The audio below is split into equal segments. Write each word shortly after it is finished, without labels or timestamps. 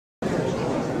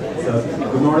So,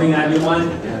 good morning, everyone.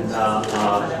 And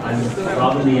I'm the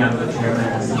chairman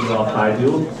and CEO of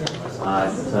Baidu.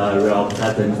 It's a real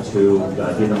pleasure to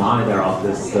be the monitor of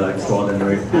this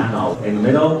extraordinary panel. In the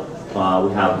middle,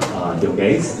 we have Bill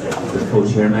Gates, the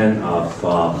co-chairman of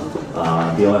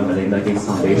Bill and Melinda Gates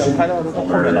Foundation,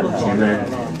 former chairman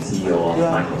and CEO of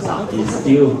Microsoft. He's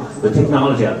still the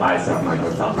technology advisor of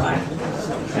Microsoft, right?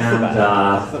 And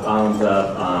on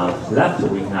the left,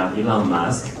 we have Elon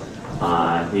Musk.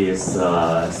 He is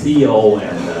CEO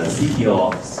and CTO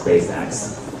of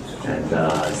SpaceX, and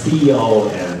CEO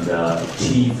and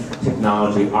Chief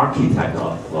Technology Architect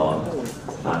of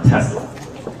Tesla,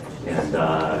 and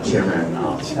Chairman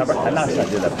of so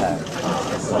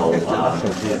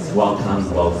let's welcome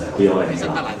both Bill and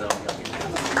Elon.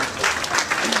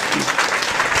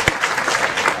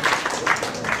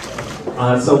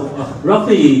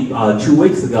 Roughly 2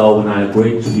 weeks ago, when I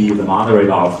agreed to be the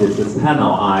moderator of this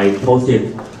panel, I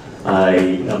posted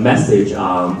a message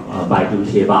on Baidu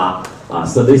Tieba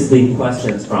soliciting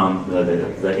questions from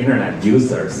the internet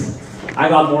users. I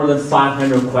got more than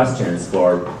 500 questions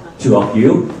for two of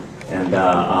you, and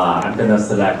I'm going to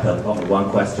select one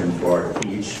question for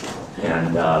each.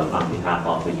 And on behalf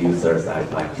of the users, I'd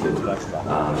like to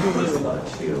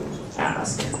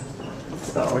ask.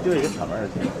 So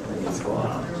let's go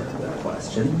on to the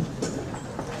question.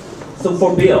 So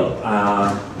for Bill,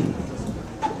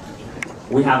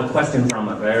 we have a question from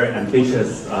a very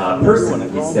ambitious person.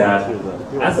 He said,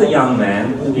 as a young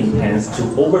man who intends to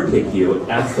overtake you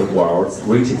as the world's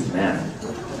richest man,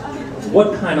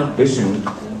 what kind of vision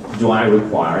do I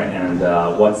require, and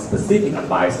what specific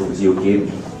advice would you give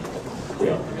me?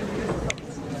 Bill?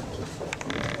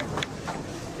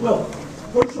 Well,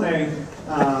 fortunately,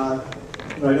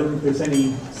 I don't think there's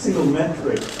any single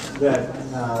metric that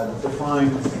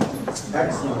defines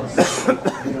excellence.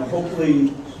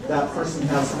 Hopefully that person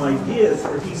has some ideas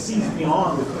where he sees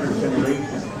beyond the current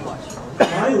generation.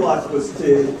 My luck was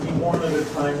to be born at a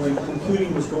time when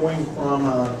computing was going from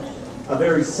a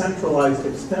very centralized,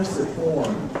 expensive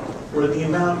form, where the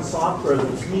amount of software that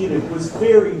was needed was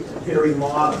very, very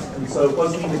modest, and so it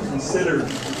wasn't even considered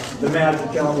the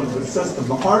magic element of the system.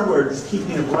 The hardware, just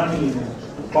keeping it running,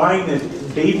 buying it,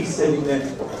 babysitting it,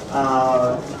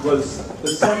 was the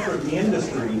center of the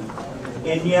industry.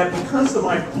 And yet, because the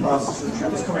microprocessor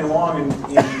chip was coming along and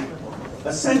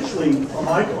essentially, from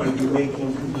my point of view,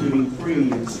 making computing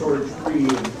free and storage free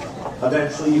and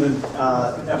eventually even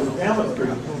network bandwidth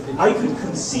free, I could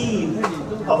conceive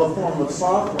of a form of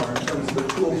software in terms of a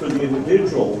tool for the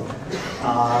individual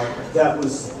that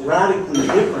was radically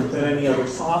different than any other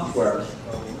software.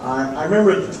 I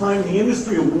remember at the time the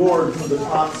industry award for the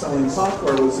top selling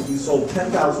software was if you sold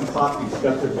 10,000 copies, you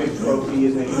got their big trophy,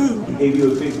 and they gave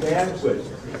you a big banquet.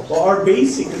 Well, our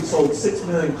basic had sold 6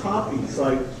 million copies, so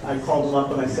I called them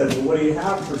up and I said, well, what do you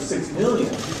have for 6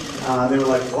 million? They were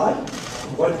like, what?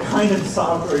 What kind of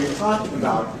software are you talking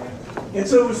about? And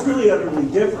so it was really utterly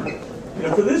different.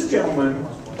 For this gentleman,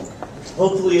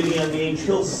 hopefully at a young age,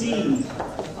 he'll see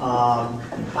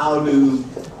how to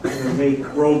make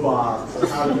robots, or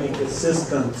how to make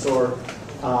assistants, or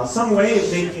some way of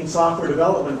making software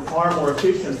development far more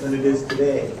efficient than it is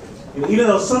today. Even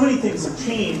though so many things have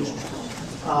changed,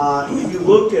 if you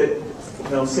look at,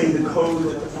 say the code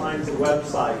that defines a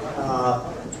website,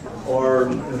 or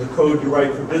the code you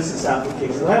write for business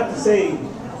applications, I have to say,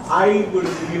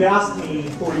 if you'd asked me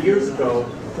 40 years ago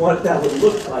what that would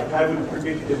look like, I would have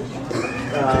predicted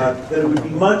that it would be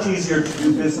much easier to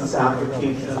do business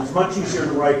applications, much easier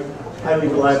to write highly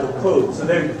reliable code. So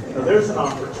there's an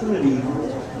opportunity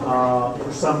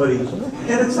for somebody,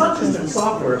 and it's not just in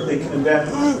software. If they can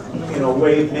invent, a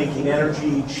way of making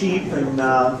energy cheap and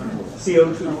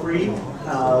CO2 free,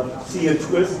 see a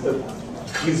twist of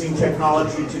using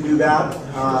technology to do that.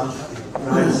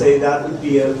 I'd say that would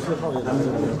be a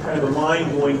kind of a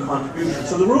mind-blowing contribution.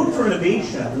 So the room for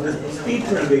innovation, the speed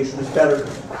for innovation is better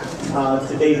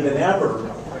today than ever.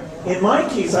 In my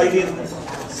case, I didn't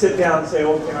sit down and say,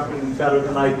 okay, I'm going to be better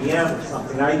than IBM or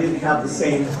something. I didn't have the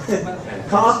same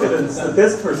confidence that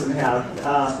this person had.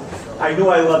 I knew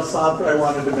I loved software. I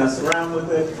wanted to mess around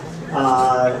with it.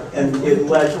 And it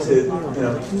led to,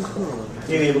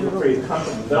 being able to create a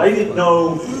company. But I didn't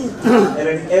know, at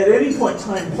any point in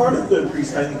time, part of the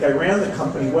reason I think I ran the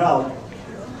company well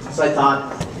is I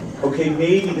thought, okay,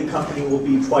 maybe the company will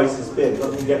be twice as big.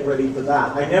 Let me get ready for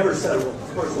that. I never said, well,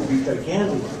 of course, it will be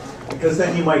gigantic, because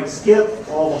then you might skip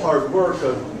all the hard work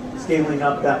of scaling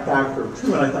up that factor of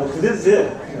 2, and I thought, okay, this is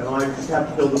it. You know, I just have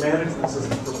to build a management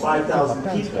system for 5,000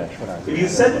 people. If you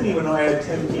said to me when I had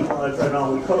 10 people and I tried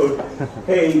all the code,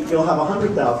 hey, you'll have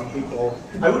 100,000 people,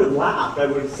 I would have laughed. I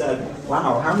would have said,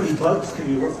 wow, how many bugs can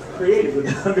you create with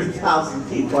 100,000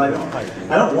 people? I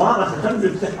don't want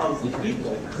 100,000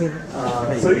 people.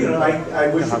 So, you know, I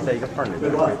wish you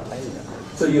good luck.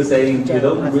 So you're saying you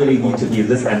don't really need to be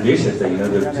this ambitious in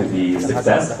order to be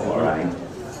successful, right?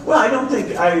 Well, I don't think,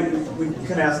 we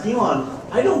can ask Elon,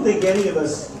 I don't think any of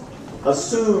us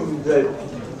assumed that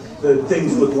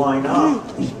things would line up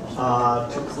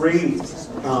to create,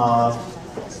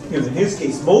 in his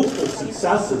case, multiple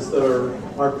successes that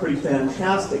are pretty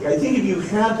fantastic. I think if you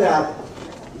had that,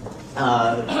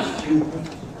 you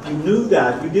knew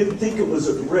that, you didn't think it was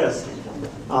at risk,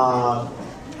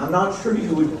 I'm not sure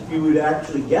you would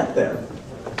actually get there.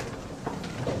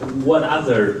 What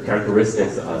other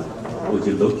characteristics would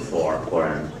you look for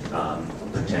a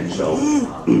potential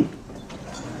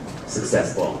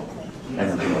successful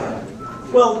entrepreneur?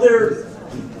 Well,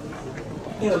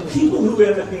 people who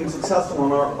end up being successful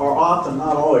and are often,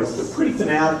 not always, they're pretty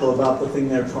fanatical about the thing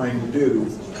they're trying to do.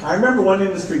 I remember one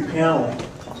industry panel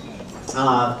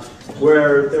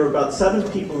where there were about 7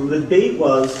 people, and the debate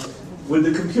was, would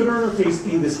the computer interface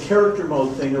be this character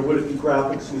mode thing, or would it be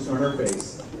graphics user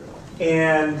interface?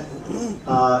 And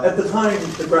at the time,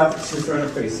 the graphics user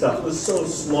interface stuff was so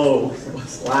slow, it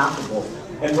was laughable.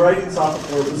 And writing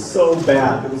software was so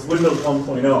bad, it was Windows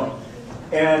 1.0.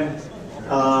 And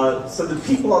so the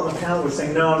people on the panel were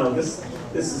saying, no, this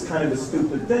is kind of a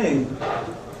stupid thing.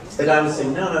 And I was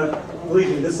saying, no, believe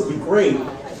me, this will be great.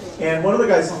 And one of the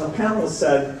guys on the panel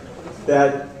said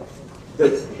that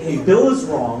hey, Bill is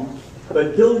wrong,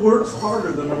 but Bill works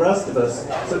harder than the rest of us,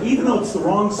 so even though it's the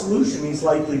wrong solution, he's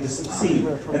likely to succeed.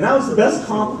 And that was the best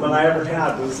compliment I ever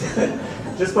had, was that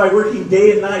just by working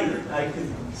day and night, I could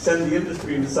send the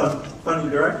industry in some funny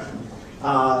direction.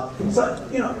 So,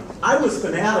 I was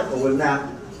fanatical in that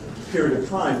period of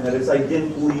time. That is, I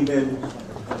didn't believe in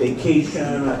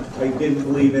vacation, I didn't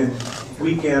believe in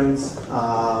weekends.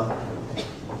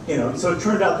 So it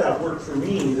turned out that worked for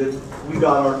me, that we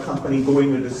got our company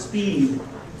going at a speed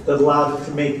that allowed it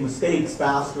to make mistakes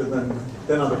faster than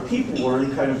other people were,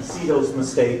 and kind of see those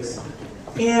mistakes.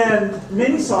 And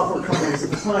many software companies at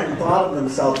the time thought of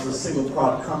themselves as a single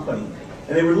product company.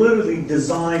 And they were literally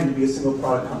designed to be a single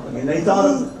product company. And they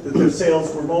thought that their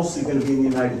sales were mostly going to be in the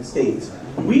United States.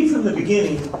 We, from the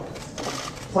beginning,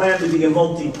 planned to be a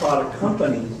multi-product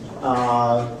company.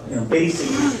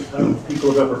 Basic, I don't know if people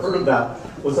have ever heard of that,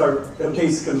 was our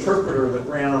basic interpreter that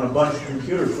ran on a bunch of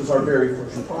computers, was our very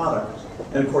first product.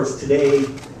 And of course today,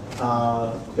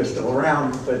 they're still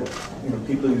around, but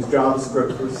people use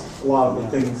JavaScript for a lot of the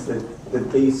things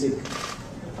that BASIC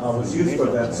was used for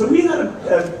then. So we had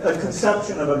a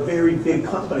conception of a very big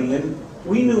company, and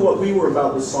we knew what we were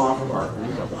about was software.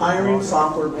 Hiring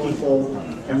software people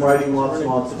and writing lots and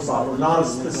lots of software, not a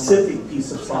specific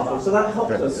piece of software. So that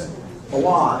helped us a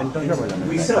lot.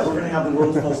 We said we're going to have the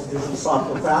world's most efficient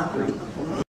software factory.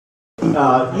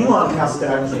 Elon has to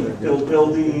actually build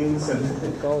buildings and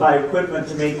buy equipment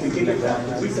to make the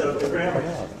gigafactory. We set up the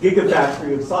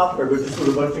gigafactory of software, which is with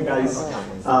a bunch of guys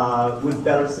with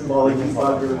better symbolic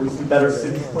debuggers and better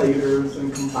simulators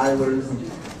and compilers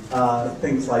and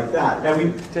things like that. Now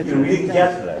we didn't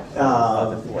get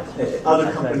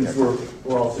other companies were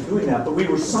also doing that, but we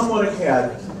were somewhat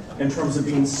ahead in terms of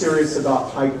being serious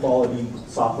about high quality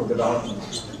software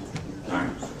development. All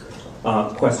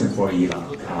right. Question for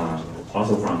Elon,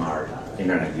 also from our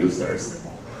internet users.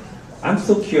 I'm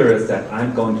so curious that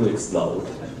I'm going to explode.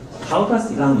 How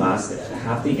does Elon Musk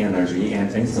have the energy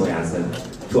and enthusiasm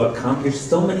to accomplish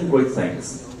so many great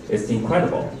things? It's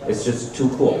incredible. It's just too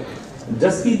cool.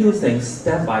 Does he do things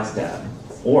step by step,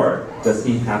 or does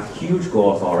he have huge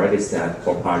goals already set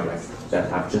for projects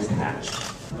that have just hatched?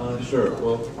 Sure.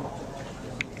 Well,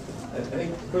 I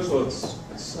think first of all,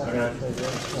 I'm going to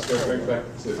just go back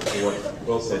to what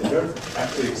Will said. You don't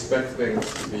actually expect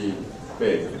things to be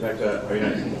big. In fact,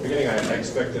 in the beginning, I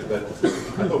expected that,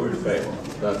 I thought we would fail.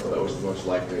 That was the most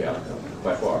likely outcome,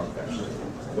 by far, actually.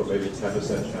 I thought maybe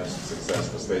 10% chance of success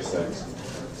for SpaceX,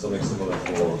 something similar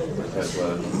for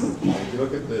Tesla. And if you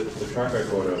look at the track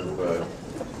record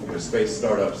of space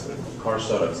startups and car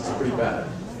startups, it's pretty bad.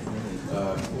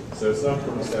 So it's not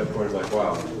from the standpoint of like,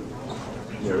 wow,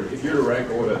 if you were to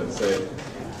rank order and say,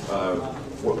 I'm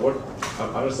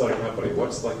a starting company,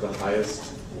 what's like the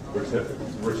highest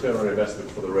return on investment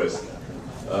for the risk?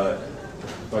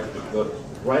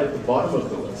 Right at the bottom of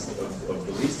the list of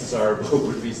the least desirable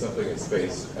would be something in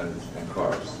space and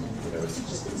cars.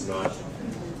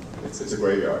 It's a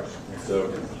graveyard.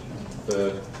 So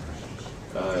still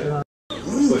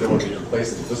don't want to be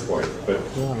complacent at this point, but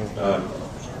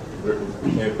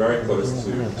we came very close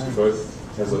to both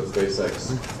Tesla,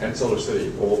 SpaceX, and Solar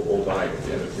City all dying at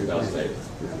the end of 2008.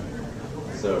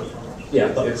 So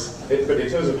yeah, but in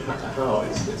terms of how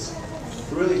it's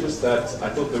really just that I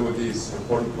thought there were these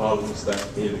important problems that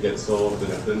needed to get solved,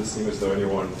 and it didn't seem as though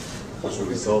anyone was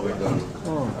really solving them.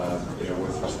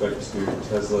 With respect to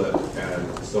Tesla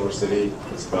and Solar City,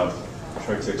 it's about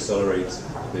trying to accelerate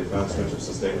the advancement of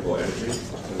sustainable energy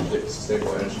and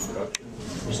sustainable energy production.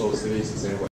 For Solar City,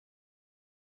 sustainable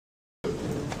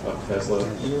of Tesla,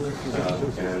 when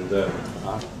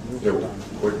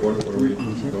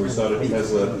we started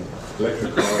Tesla,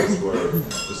 electric cars were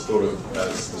just thought of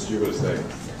as the stupidest thing.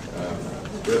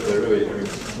 They're really, in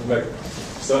fact,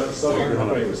 starting a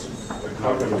company was, a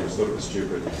car company was thought of as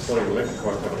stupid. Starting an electric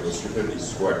car company was stupidity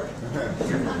squared.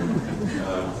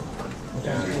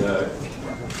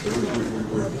 We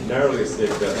narrowly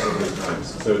escaped that so many times.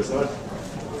 So it's not,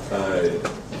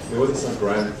 there wasn't some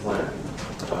grand plan.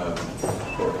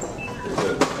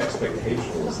 The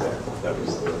expectation was there. That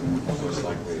was the most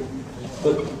likely.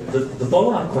 But the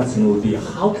follow-up question would be,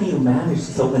 how can you manage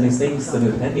so many things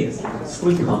simultaneously?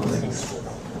 3 companies.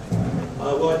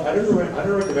 Well, I don't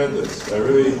recommend this. I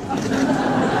really,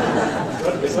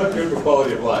 it's not good for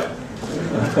quality of life.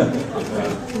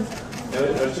 And I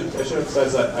should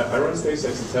emphasize that I run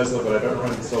SpaceX and Tesla, but I don't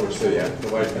run Solar City. I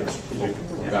provide kind of strategic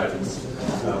guidance.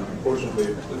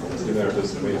 Fortunately, the team there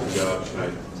does an amazing job,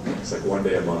 and it's like 1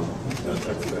 day a month, that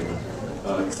type of thing.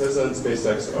 Tesla and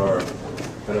SpaceX are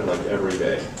kind of like every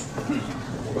day.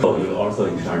 So you're also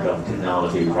in charge of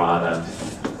technology product.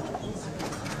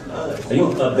 Are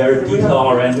you a very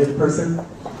detail-oriented person?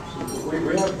 We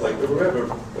have a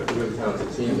really talented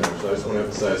team there, so I just want to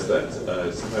emphasize that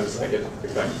sometimes I get, in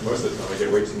fact, most of the time I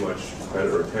get way too much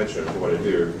credit or attention for what I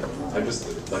do. I'm just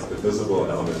like the visible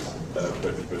element, but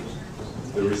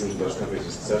the reason those companies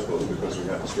are successful is because we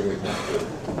have extremely talented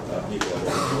people and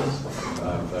individuals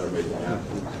that are making it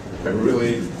happen. I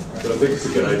really don't think it's a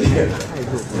good idea.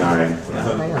 All right.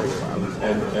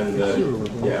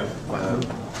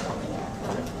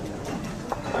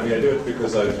 I mean, I do it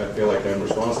because I feel like I'm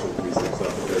responsible for these things,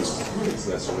 not because it's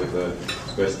necessarily the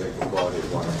best thing for quality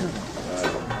of life.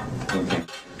 Okay.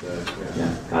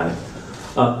 Yeah, got it.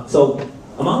 So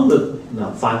among the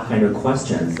 500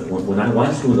 questions, when I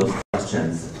went through those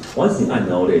questions, one thing I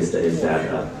noticed is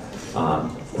that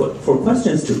for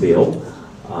questions to build,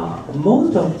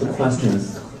 most of the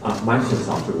questions are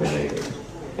Microsoft related.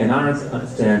 And I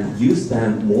understand you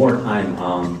spend more time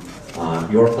on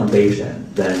your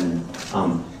foundation than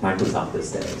Microsoft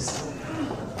these days.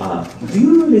 Do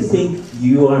you really think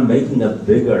you are making a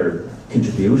bigger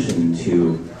contribution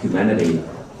to humanity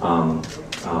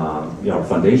your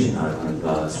foundation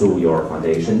through your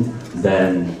foundation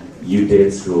than you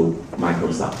did through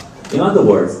Microsoft? In other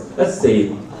words, let's say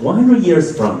 100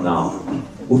 years from now,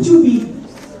 would you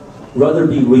rather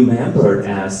be remembered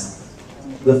as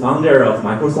the founder of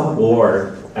Microsoft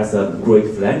or as a great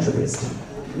philanthropist?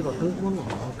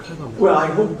 Well, I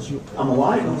hope I'm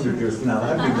alive 100 years from now.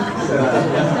 That'd be nice.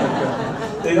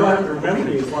 They don't have to remember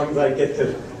me as long as I get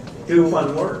to do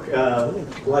fun work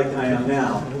like I am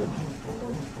now.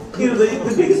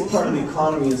 The biggest part of the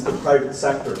economy is the private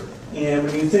sector. And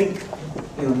when you think,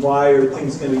 why are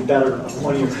things going to be better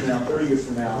 20 years from now, 30 years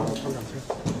from now,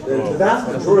 the vast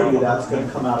majority of that's going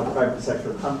to come out of private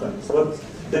sector companies.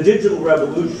 The digital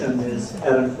revolution is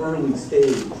at an early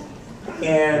stage.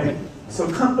 And so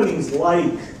companies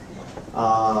like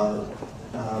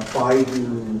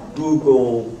Baidu,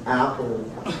 Google, Apple,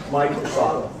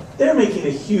 Microsoft, they're making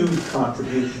a huge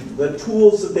contribution. The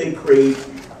tools that they create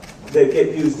that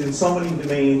get used in so many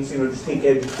domains, just take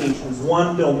education as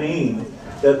one domain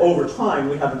that over time,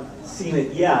 we haven't seen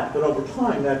it yet, but over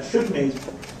time that should make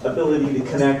ability to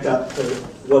connect up to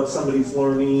what somebody's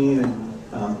learning and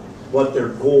what their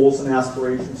goals and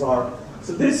aspirations are.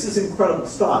 So this is incredible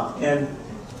stuff. And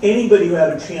anybody who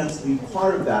had a chance to be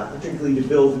part of that, particularly to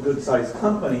build a good-sized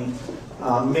company,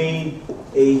 made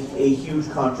a huge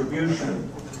contribution.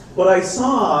 What I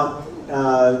saw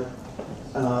was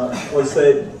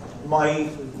that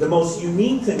the most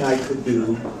unique thing I could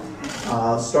do,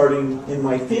 starting in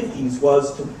my 50s,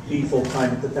 was to be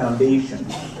full-time at the foundation.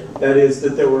 That is,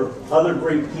 that there were other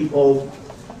great people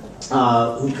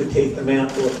who could take the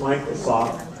mantle at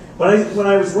Microsoft. But when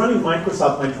I was running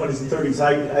Microsoft in my 20s and 30s,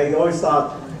 I always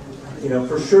thought,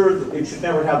 for sure that it should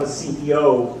never have a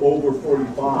CEO over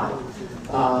 45,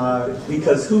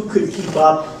 because who could keep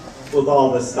up with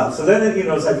all this stuff? So then,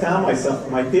 as I found myself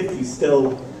in my 50s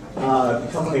still, the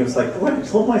company was like, well, I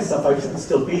told myself I shouldn't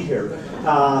still be here.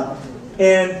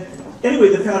 And anyway,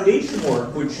 the foundation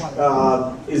work, which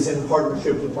is in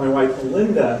partnership with my wife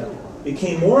Melinda,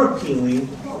 became more appealing.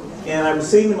 And I was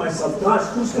saying to myself, gosh,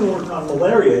 who's going to work on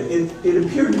malaria? It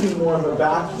appeared to be more of a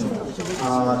vacuum,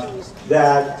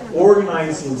 that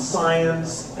organizing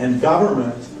science and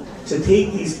government to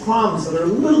take these problems that are a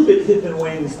little bit hidden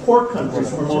away in these poor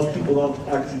countries where most people don't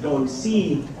actually go and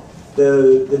see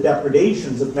the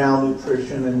depredations of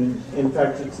malnutrition and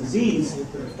infectious disease.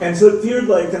 And so it appeared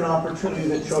like an opportunity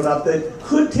that showed up that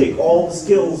could take all the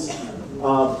skills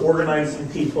of organizing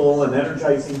people and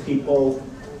energizing people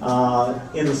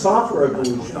in the software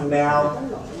revolution now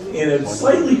in a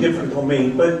slightly different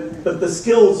domain, but the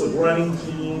skills of running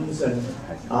teams and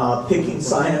picking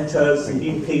scientists and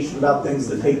being patient about things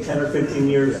that take 10 or 15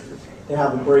 years to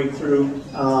have a breakthrough.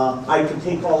 I could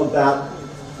take all of that.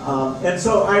 And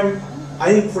so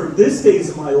I think for this phase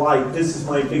of my life, this is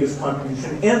my biggest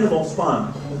contribution and the most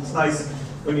fun. It's nice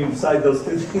when you decide those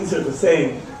two things are the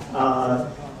same.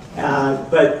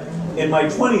 But in my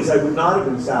 20s, I would not have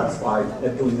been satisfied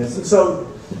at doing this. And so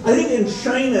I think in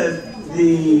China,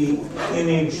 the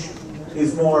image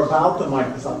is more about the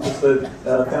Microsoft, because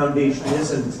the foundation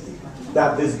isn't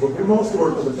that visible. Most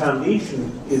work of the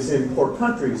foundation is in poor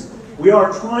countries. We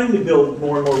are trying to build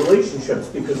more and more relationships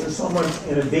because there's so much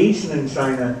innovation in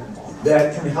China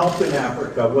that can help in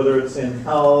Africa, whether it's in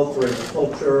health or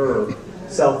agriculture or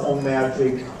cell phone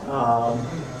magic.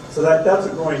 So that's a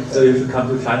growing thing. So you should come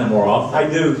to China more often. I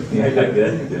do. Yeah,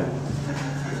 good.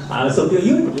 Yeah. So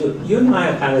you and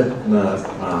I had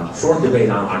a short debate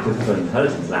on artificial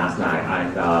intelligence last night,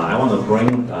 and I want to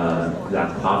bring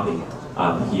that topic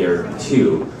up here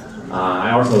too.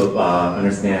 I also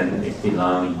understand,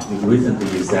 Elon, recently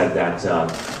you said that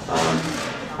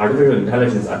artificial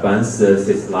intelligence advances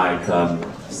is like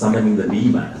summoning the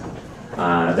demon.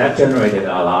 That generated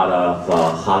a lot of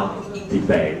hot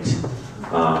debate.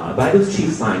 Baidu's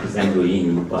chief scientist Andrew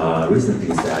Ng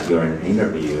recently said during an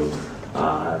interview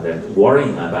that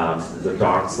worrying about the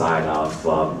dark side of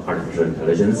artificial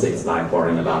intelligence is like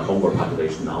worrying about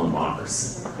overpopulation on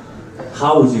Mars.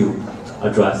 How would you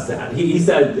address that? He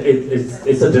said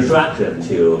it's a distraction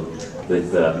to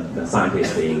the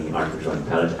scientists in artificial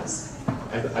intelligence.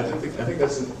 I think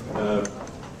that's a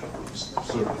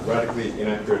sort of radically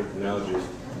inaccurate analogy.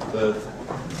 I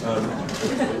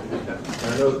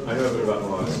know a bit about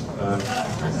Mars.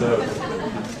 So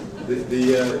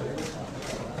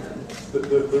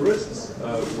the risks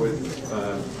with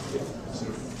sort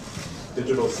of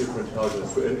digital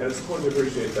superintelligence, and it's important to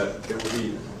appreciate that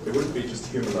it wouldn't be just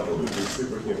human level; it would be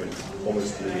superhuman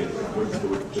almost immediately. It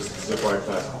would just zip right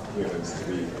past humans to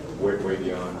be way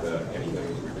beyond anything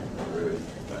we could really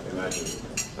imagine.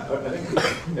 I think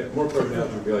a more appropriate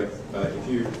analogy would be like if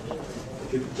you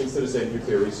consider, say,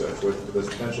 nuclear research, where there's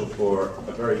potential for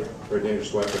a very, very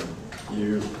dangerous weapon,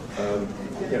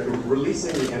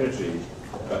 releasing the energy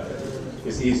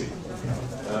is easy.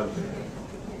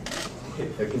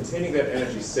 Containing that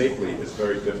energy safely is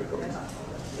very difficult.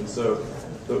 And so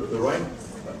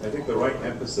I think the right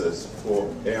emphasis for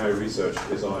AI research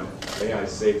is on AI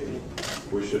safety.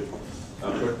 We should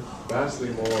put vastly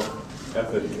more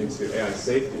effort into AI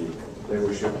safety than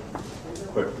we should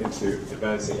put into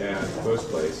advancing AI in the first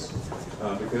place,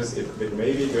 because it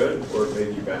may be good or it may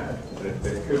be bad, and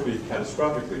it could be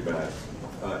catastrophically bad.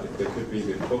 It could be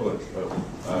the equivalent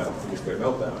of nuclear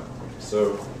meltdown.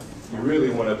 So you really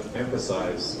want to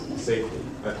emphasize safety.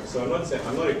 So I'm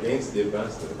not against the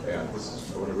advancement of AI. I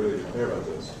want to really be clear about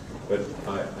this, but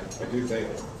I do think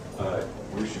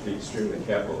we should be extremely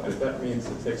careful. And if that means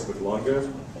it takes a bit longer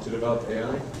to develop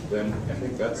AI, then I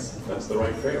think that's the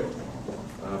right trade-off.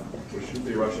 We shouldn't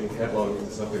be rushing headlong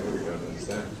into something that we don't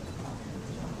understand.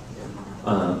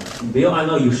 Bill, I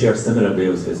know you share similar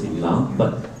views with Elon,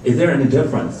 but is there any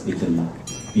difference between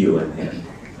you and him?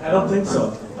 I don't think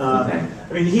so. Okay.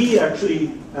 I mean, he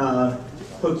actually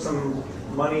put some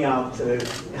money out to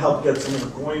help get some of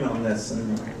the coin on this,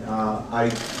 and I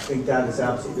think that is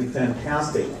absolutely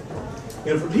fantastic.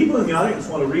 You know, for people in the audience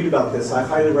who want to read about this, I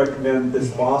highly recommend this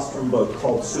Bostrom book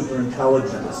called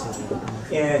Superintelligence.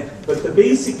 But the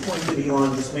basic point that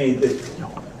Elon just made, that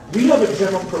we have a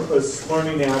general purpose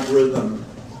learning algorithm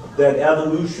that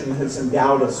evolution has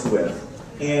endowed us with.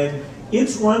 And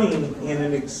it's running in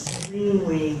an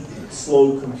extremely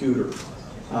slow computer.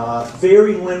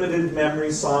 Very limited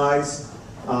memory size,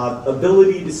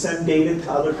 ability to send data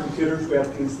to other computers. We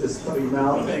have to use this funny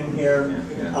mouth thing here.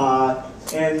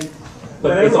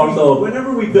 But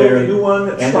whenever we build a new one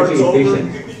that starts over,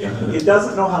 it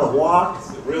doesn't know how to walk.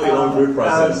 It's a really long root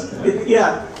process.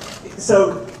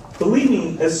 So believe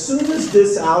me, as soon as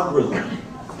this algorithm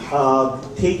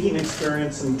taking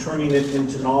experience and turning it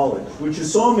into knowledge, which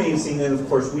is so amazing, and of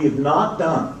course we have not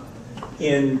done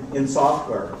in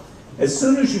software. As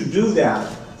soon as you do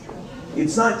that,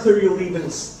 it's not clear you'll even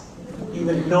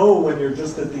know when you're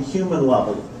just at the human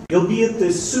level. You'll be at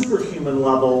this superhuman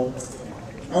level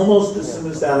almost as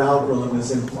soon as that algorithm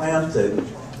is implanted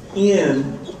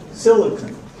in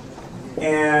silicon.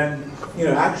 And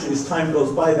actually as time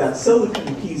goes by, that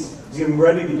silicon piece is getting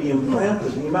ready to be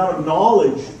implanted. The amount of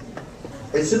knowledge,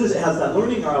 as soon as it has that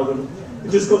learning algorithm, it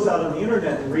just goes out on the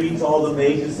internet and reads all the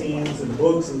magazines and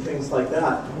books and things like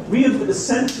that. We have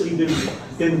essentially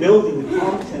been building the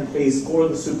content base for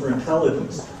the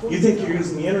superintelligence. You think you're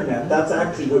using the internet, that's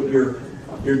actually what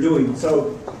you're doing.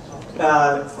 So,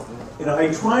 I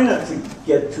try not to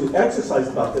get too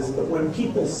exercised about this, but when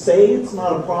people say it's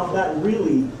not a problem, that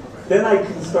really, then I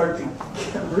can start to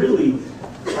get really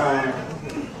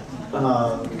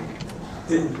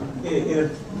in a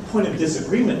point of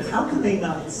disagreement. How can they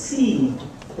not see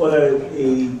what a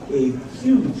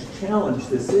huge challenge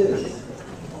this is?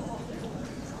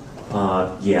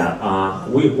 We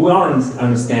all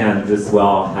understand this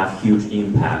will have huge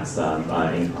impacts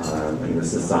in the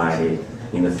society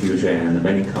in the future, and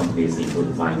many companies,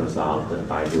 including Microsoft,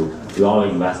 Baidu, we all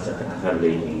invest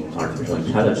heavily in artificial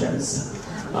intelligence.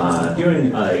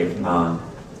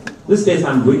 These days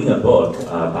I'm reading a book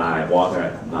by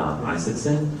Walter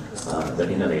Isaacson, The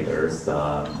Innovators.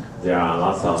 There are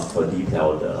lots of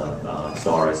detailed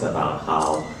stories about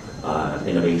how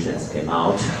innovations came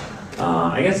out.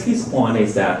 I guess his point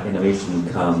is that innovation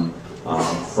comes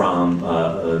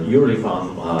usually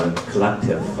from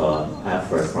collective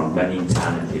efforts from many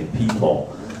talented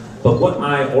people. But what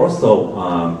I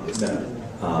also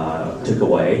took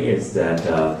away is that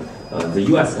the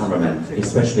U.S. government,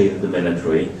 especially the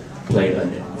military, played a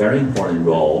very important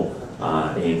role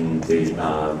in the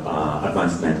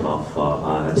advancement of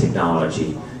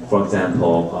technology. For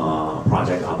example,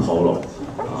 Project Apollo.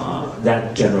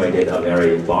 That generated a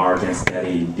very large and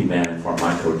steady demand for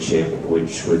microchip,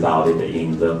 which resulted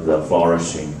in the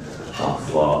flourishing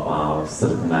of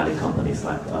Silicon Valley companies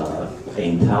like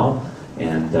Intel.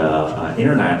 And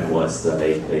internet was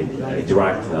a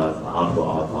direct output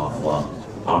of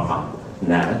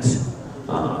ARPANET.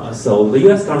 So the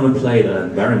U.S. government played a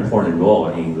very important role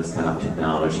in this kind of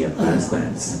technology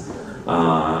advancements.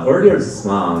 Earlier this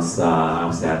month, I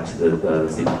was at the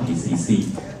CPPCC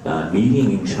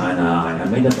meeting in China. I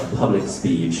made a public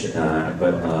speech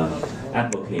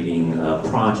advocating a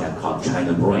project called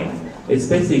China Brain. It's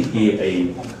basically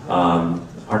a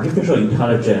artificial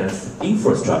intelligence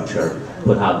infrastructure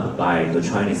put out by the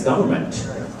Chinese government.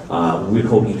 We're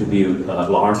hoping to build the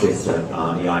largest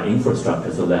AI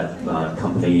infrastructure so that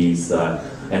companies,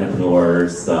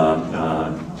 entrepreneurs,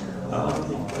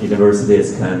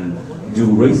 universities can do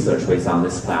research based on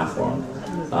this platform.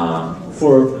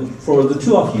 For the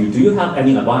two of you, do you have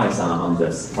any advice on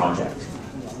this project?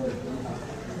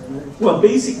 Well,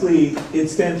 basically,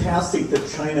 it's fantastic that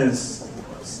China's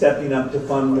stepping up to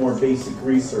fund more basic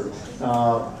research,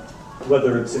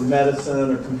 whether it's in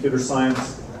medicine or computer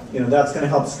science. That's going to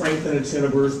help strengthen its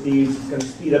universities. It's going to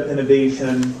speed up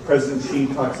innovation. President Xi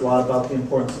talks a lot about the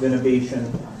importance of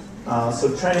innovation.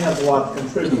 So China has a lot to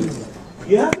contribute.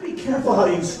 You have to be careful how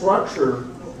you structure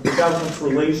the government's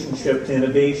relationship to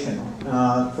innovation.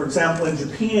 For example, in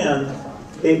Japan,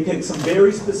 they picked some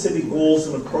very specific goals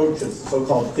and approaches, the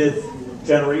so-called fifth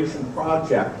generation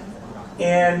project.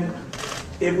 And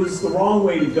it was the wrong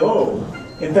way to go.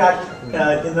 In fact,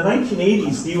 in the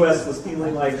 1980s, the US was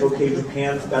feeling like, okay,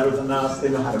 Japan's better than us, they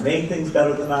know how to make things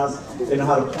better than us, they know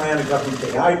how to plan a government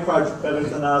AI project better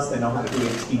than us, they know how to do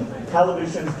HD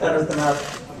television better than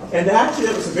us. And actually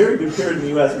that was a very good period in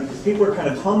the US because people were kind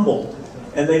of humbled.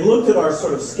 And they looked at our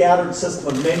sort of scattered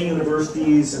system of many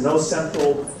universities and no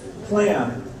central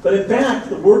plan. But in fact,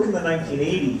 the work in the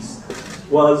 1980s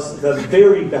was the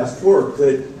very best work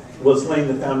that was laying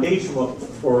the foundation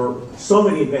for so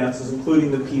many advances,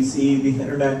 including the PC, the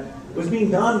internet. It was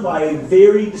being done by a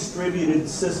very distributed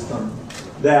system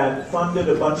that funded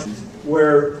a bunch of,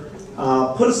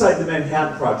 put aside the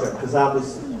Manhattan Project, because that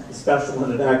was special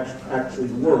and it actually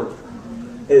worked.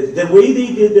 The way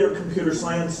they did their computer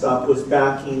science stuff was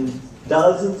backing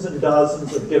dozens and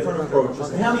dozens of different approaches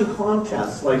and having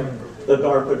contests like the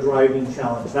DARPA driving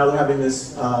challenge. Now they're having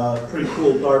this pretty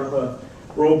cool DARPA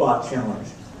robot challenge.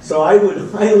 So I would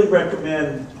highly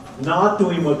recommend not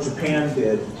doing what Japan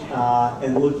did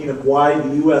and looking at why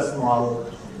the US model,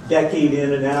 decade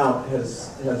in and out, has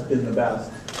been the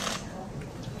best.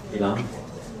 Elon?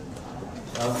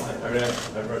 I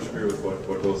very much agree with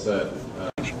what Will said.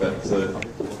 But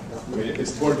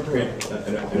it's important to create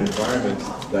an environment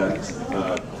that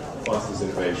fosters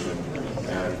innovation,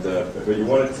 and but you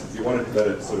want to let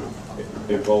it sort of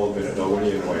evolve in a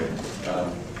Darwinian way,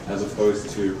 as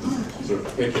opposed to sort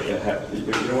of pick it.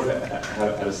 You don't want to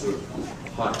have at a sort of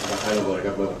high level, like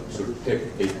level, sort of pick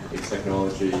a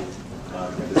technology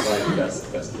and decide that that's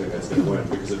the thing that's going to win,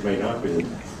 because it may not be,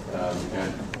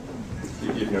 and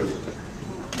you know,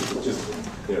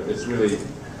 it's really.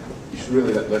 You should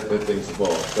really let things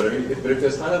evolve. But I mean, but if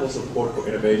there's high-level support for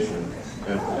innovation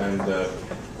and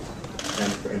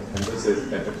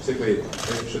particularly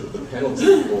making sure that the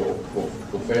penalty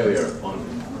for failure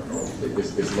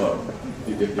is low.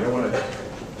 You don't want to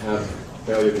have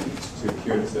failure be too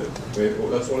punitive. I mean, well,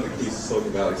 that's one of the keys to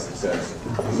Silicon Valley's success.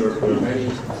 There are many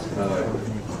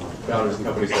founders and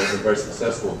companies that have been very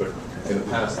successful, but in the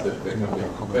past the company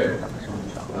failed.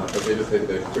 But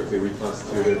they quickly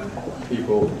reconstituted.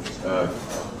 People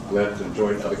left and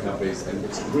joined other companies, and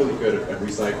it's really good at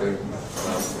recycling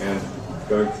and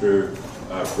going through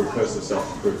recursive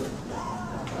self-improvement.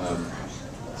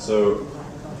 So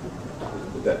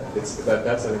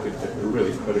that's I think a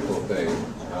really critical thing.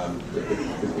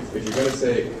 If you're going to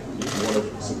say you want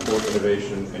to support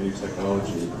innovation and new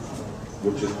technology,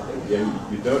 which is, again,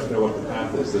 you don't know what the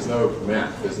path is. There's no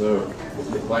map. There's no,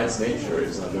 by its nature,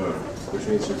 it's unknown, which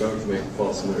means you're going to make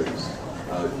false moves.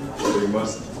 So you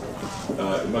must,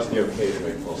 it must be okay to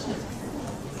make false moves.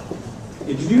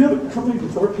 Did you have a company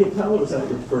before PayPal, or was that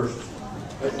your first?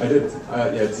 I did,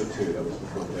 yeah, it's a two. That was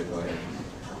before PayPal.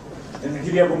 Yeah. And did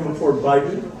you have one before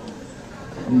Baidu?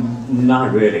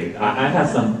 Not really. I had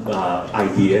some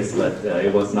ideas, but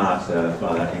it was not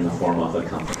in the form of a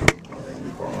company.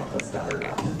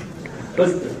 But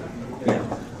yeah.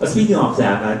 Speaking of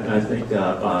that, I think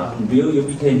Bill, you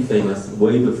became famous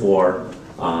way before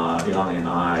Elon and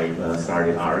I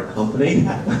started our company.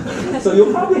 So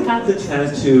you probably had the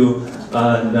chance to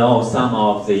know some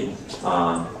of the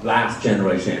last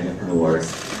generation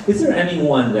entrepreneurs. Is there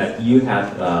anyone that you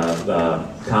had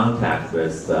contact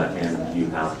with and you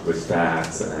have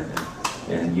respect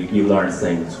and you learn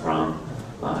things from?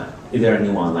 Is there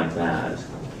anyone like that?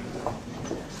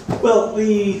 Well,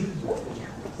 when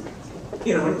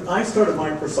I started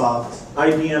Microsoft,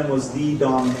 IBM was the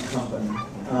dominant company,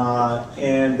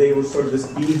 and they were sort of this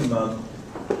behemoth.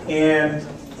 And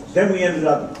then we ended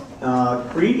up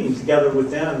creating together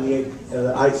with them the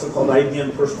so-called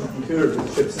IBM personal computer that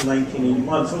ships in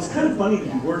 1981. So it's kind of funny to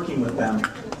be working with them.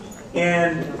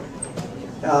 And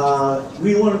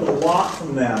we learned a lot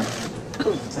from them.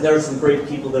 There are some great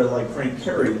people there like Frank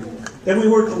Carey. Then we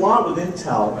worked a lot with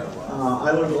Intel.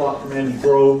 I learned a lot from Andy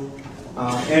Grove.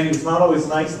 Andy was not always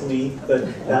nice to me, but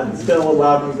that still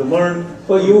allowed me to learn.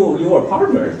 Well, you were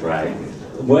partners, right?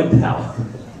 Intel.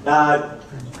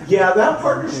 Yeah, that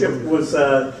partnership was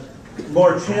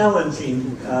more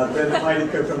challenging than it might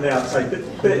appear from the outside.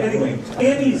 But anyway,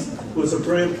 Andy was a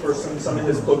brilliant person. Some of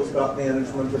his books about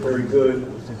management are very good.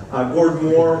 Gordon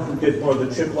Moore, who did more of the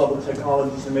chip-level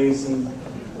technology, is an amazing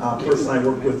person I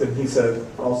worked with, and he's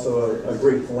also a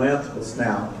great philanthropist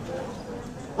now.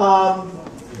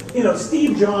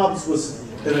 Steve Jobs was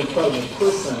an incredible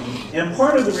person, and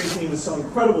part of the reason he was so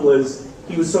incredible is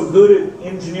he was so good at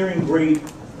engineering great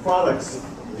products,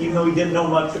 even though he didn't know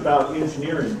much about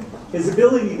engineering. His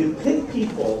ability to pick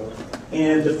people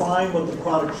and define what the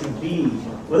product should be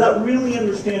without really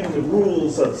understanding the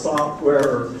rules of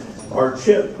software or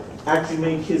chip actually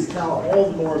made his talent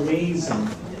all the more amazing.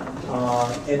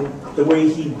 And the way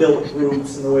he built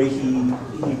groups and the way he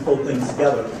pulled things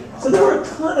together. So there were a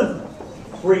ton of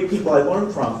great people I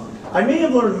learned from. I may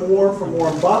have learned more from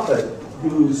Warren Buffett,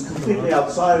 who's completely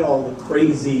outside all the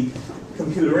crazy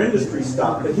computer industry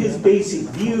stuff, but his basic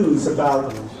views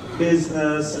about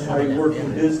business and how you work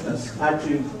in business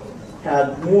actually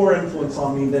had more influence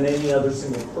on me than any other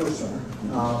single person.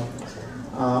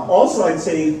 Also, I'd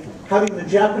say having the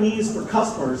Japanese for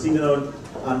customers, even though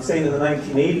I'm saying in the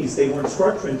 1980s they weren't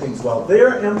structuring things well,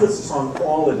 their emphasis on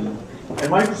quality, and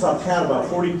Microsoft had about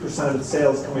 40% of its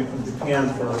sales coming from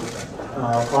Japan for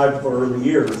 5 of our early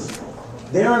years.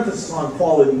 Their emphasis on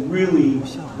quality really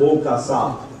woke us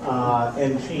up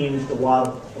and changed a lot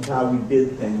of how we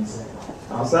did things.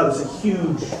 So that was a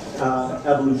huge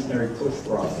evolutionary push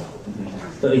for us.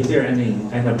 So is there any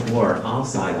entrepreneur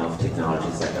outside of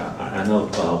technologies? Like I know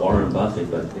Warren Buffett,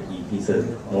 but he's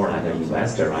more like an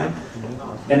investor, right?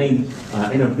 Any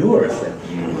entrepreneurs that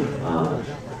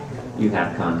you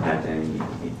have contact and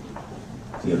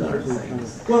you learn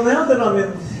things? Well, now that I'm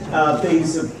in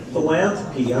phase of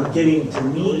philanthropy, I'm getting to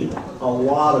meet a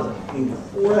lot of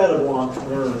incredible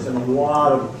entrepreneurs in a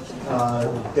lot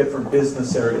of different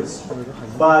business areas.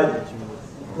 But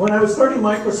when I was starting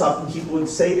Microsoft and people would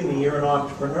say to me, you're an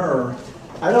entrepreneur,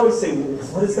 I'd always say, well,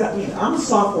 what does that mean? I'm a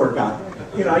software guy.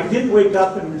 You know, I didn't wake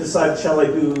up and decide, shall I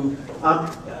do, I'm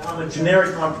a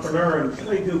generic entrepreneur, and shall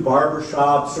I do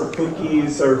barbershops or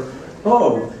cookies or,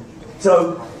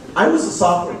 so I was a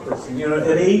software person. You know,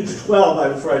 at age 12, I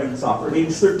was writing software. At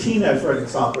age 13, I was writing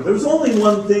software. There was only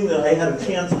one thing that I had a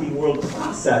chance of being world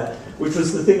class at, which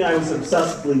was the thing I was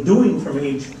obsessively doing from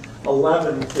age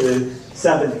 11 to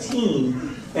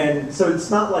 17. And so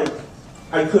it's not like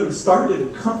I could have started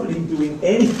a company doing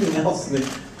anything else in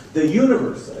the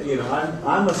universe. You know,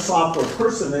 I'm a software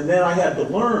person, and then I had to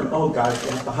learn, oh God, you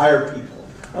have to hire people.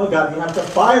 Oh God, you have to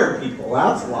fire people.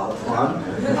 That's a lot of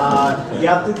fun. You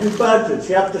have to do budgets.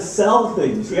 You have to sell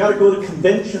things. You got to go to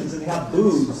conventions and have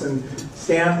booths and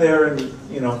stand there and,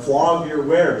 you know, flog your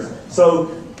wares.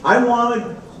 So I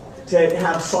wanted to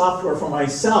have software for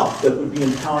myself that would be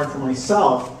empowered for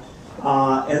myself.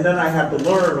 And then I had to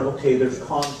learn, okay, there's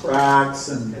contracts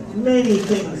and many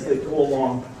things that go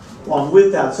along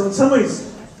with that. So in some ways,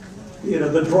 you know,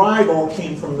 the drive all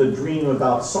came from the dream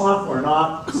about software,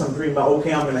 not some dream about,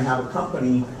 okay, I'm going to have a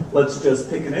company, let's just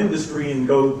pick an industry and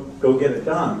go get it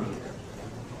done.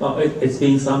 Well, it's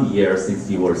been some years since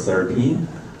you were 13.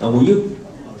 When you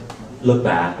look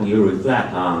back, when you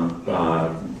reflect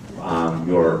on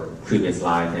your previous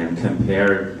life and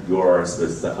compare yours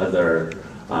with the other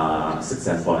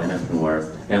successful entrepreneurs,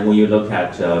 and when you look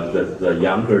at the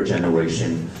younger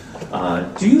generation,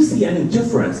 do you see any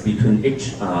difference between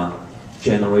each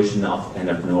generation of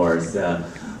entrepreneurs?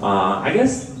 I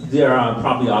guess there are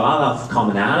probably a lot of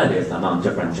commonalities among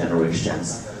different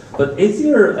generations, but is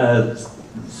there a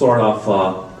sort of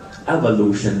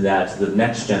evolution that the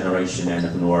next generation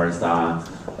entrepreneurs are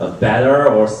better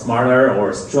or smarter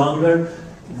or stronger?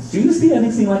 Do you see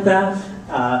anything like that?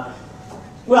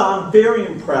 Well, I'm very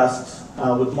impressed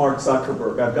with Mark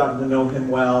Zuckerberg. I've gotten to know him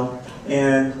well,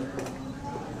 and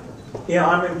you know,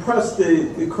 I'm impressed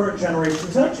the current generation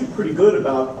is actually pretty good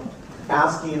about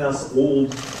asking us old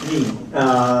me,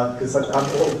 because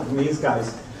I'm older than these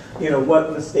guys. You know,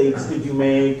 what mistakes did you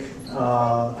make?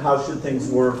 How should things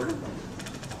work?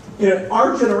 You know,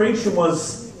 our generation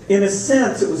was, in a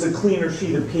sense, it was a cleaner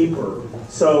sheet of paper.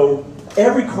 So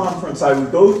every conference I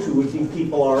would go to would be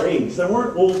people our age. There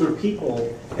weren't older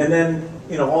people, and then,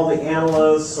 you know, all the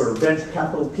analysts or venture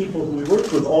capital people who we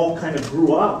worked with all kind of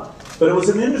grew up. But it was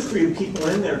an industry of people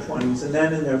in their 20s and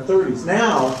then in their 30s.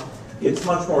 Now, it's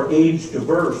much more age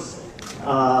diverse.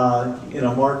 You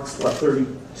know, Mark's, what,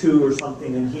 32 or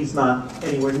something, and he's not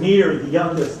anywhere near the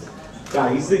youngest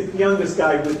guy. He's the youngest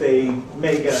guy with a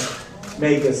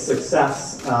mega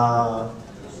success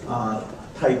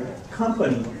type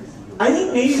company. I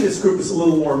think maybe this group is a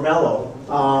little more mellow.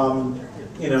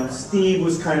 You know, Steve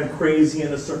was kind of crazy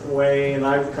in a certain way, and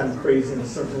I was kind of crazy in a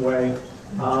certain way.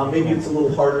 Maybe it's a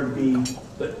little harder to be.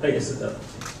 But is it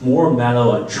more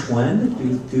mellow a trend?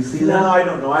 Do you see that? No, I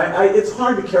don't know. It's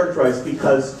hard to characterize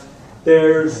because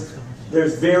there's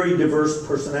very diverse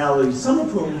personalities. Some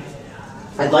of whom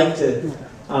I'd like to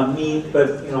meet,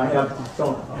 but you know,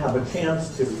 don't have a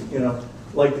chance to. You know,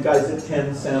 like the guys at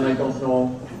Tencent, I don't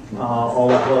know all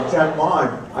that well. Jack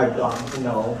Ma, I've gotten to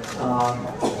know,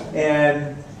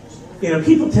 and you know,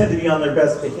 people tend to be on their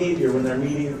best behavior when they're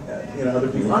meeting, you know, other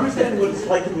people. Understand what it's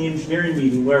like in the engineering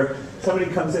meeting where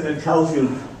somebody comes in and tells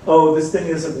you, oh, this thing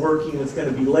isn't working, it's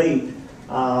going to be late,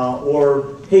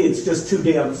 or hey, it's just too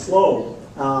damn slow.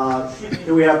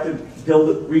 Do we have to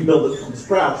rebuild it from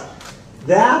scratch?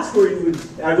 That's where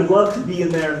I would love to be in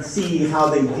there and see how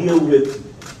they deal with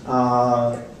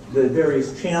the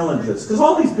various challenges. Because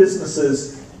all these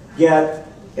businesses get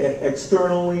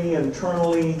externally,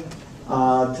 internally,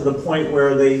 to the point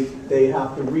where they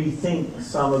have to rethink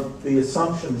some of the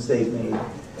assumptions they've made.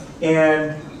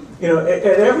 And you know, at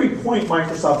every point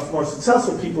Microsoft was more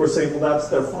successful, people were saying, well, that's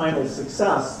their final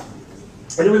success.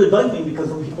 And it really bugged me because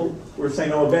when people were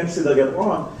saying, oh, eventually they'll get it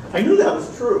wrong, I knew that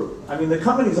was true. I mean, the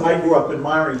companies I grew up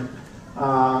admiring,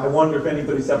 I wonder if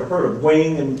anybody's ever heard of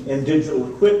Wing and Digital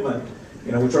Equipment,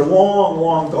 you know, which are long,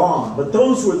 long gone. But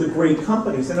those were the great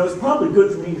companies, and it was probably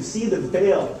good for me to see them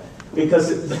fail, because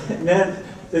it meant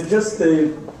that just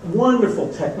the wonderful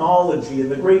technology and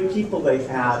the great people they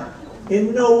had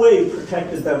in no way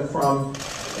protected them from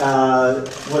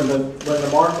when the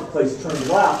marketplace turned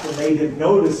left and they didn't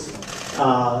notice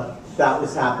that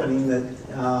was happening, that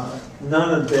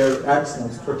none of their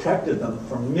excellence protected them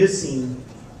from missing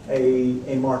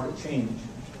a market change.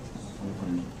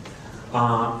 Mm-hmm.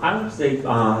 I would say there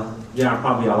are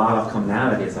probably a lot of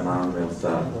commonalities among those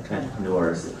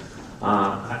entrepreneurs.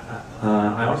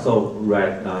 I also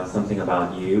read something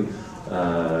about you.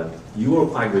 you were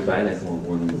quite rebellious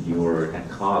when you were at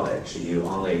college. You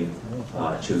only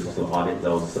choose to audit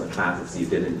those classes you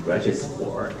didn't register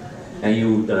for. And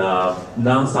you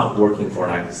non-stop working for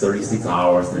like 36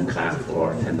 hours in class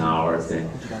for 10 hours. And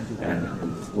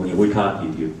when you wake up,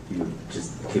 you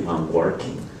just keep on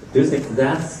working. Do you think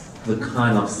that's the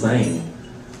kind of thing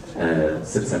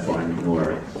successful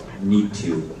entrepreneur need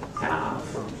to have?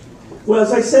 Well,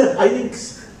 as I said, I think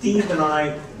Steve and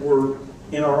I were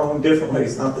in our own different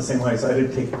ways, not the same ways. I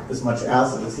didn't take as much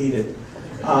acid as he did.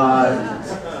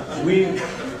 We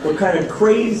were kind of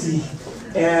crazy,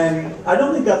 and I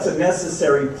don't think that's a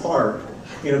necessary part.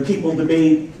 You know, people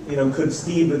debate, you know, could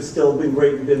Steve have still been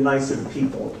great and been nicer to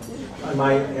people? And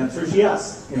my answer is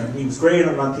yes. You know, he was great.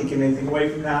 I'm not taking anything away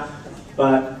from that.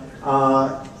 But,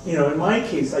 you know, in my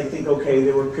case, I think, okay,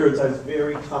 there were periods I was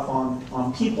very tough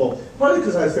on people, partly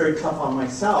because I was very tough on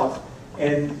myself.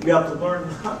 And you have to learn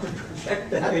how to project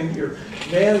that into your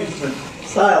management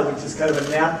style, which is kind of a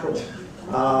natural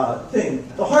thing.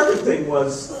 The harder thing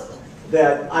was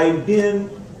that I'd been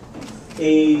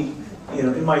in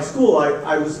my school,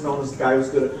 I was known as the guy who was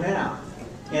good at math.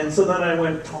 And so then I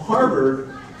went to Harvard.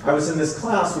 I was in this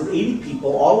class with 80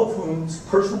 people, all of whom's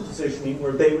personal positioning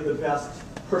were they were the best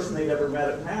person they'd ever met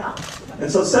at math. And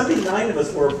so 79 of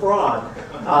us were a fraud.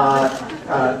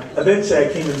 Eventually I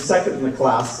came in second in the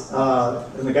class,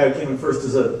 and the guy who came in first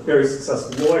is a very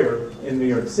successful lawyer in New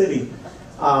York City.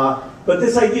 But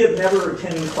this idea of never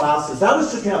attending classes, that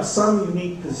was just to have some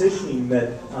unique positioning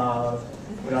that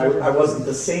you know, I wasn't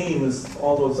the same as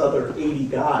all those other 80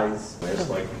 guys. I just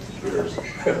like computers.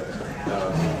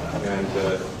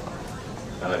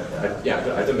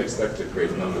 Yeah, I didn't expect to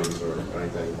create numbers or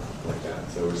anything like that.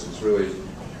 So it's really,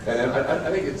 and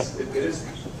I think it is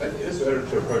better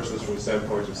to approach this from the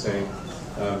standpoint of saying,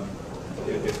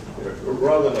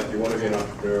 rather than like you want to be an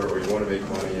entrepreneur or you want to make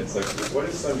money, it's like what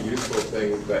is some useful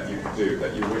thing that you do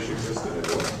that you wish existed in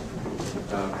life,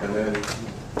 and then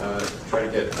try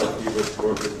to get other people to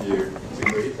work with you to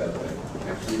create that thing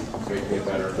and keep making it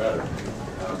better and better.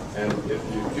 And if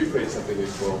you do create something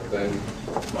useful, then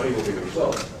money will be the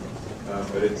result.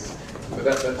 But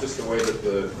that's just the way that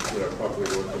the properly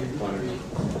working economy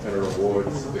kind of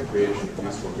rewards the creation of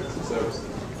useful goods and services.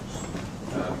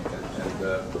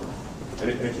 And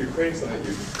if you're creating something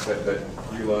that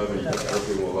you love and you think other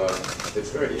people will love,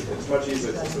 it's much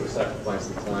easier to sort of sacrifice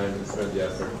the time and spend the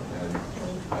effort.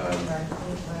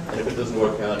 And if it doesn't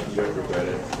work out, you don't regret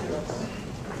it.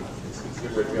 It's a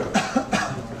good way to go.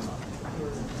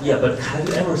 Yeah, but have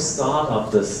you ever thought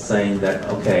of this saying that,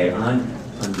 okay, I'm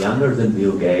younger than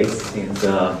Bill Gates, and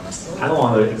I don't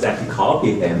want to exactly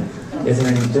copy him. Is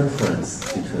there any difference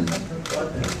between?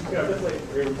 Definitely.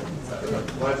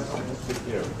 Lives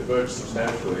diverge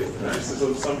substantially. There's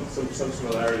some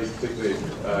similarities, particularly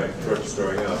George is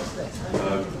growing up,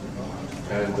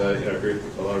 and agree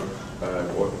with a lot of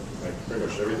pretty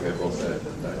much everything they've all said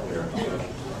here.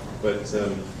 But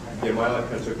my life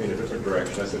kind of took me in a different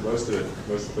direction. I said most of the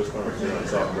first part of my career on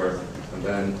software, and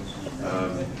then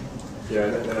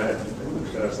then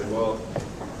I was like, well,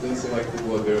 it doesn't seem like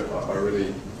people are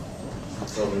really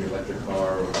solving the electric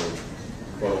car or the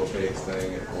photovoltaics thing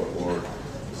or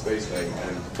the space thing,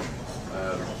 and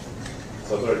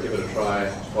so I thought I'd give it a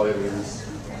try. Probably lose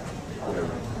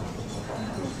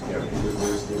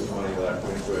money that I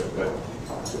put into it, but I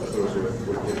thought it was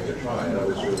worth giving it a try. That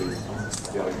was really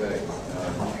the only thing.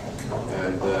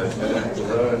 And then I had to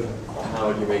learn how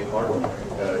you make hardware.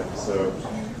 So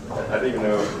I didn't even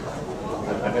know.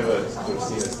 I'd never sort of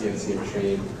seen a CNC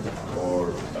machine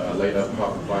or laid up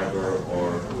carbon fiber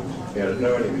or I didn't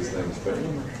know any of these things.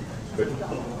 But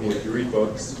if you read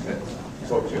books and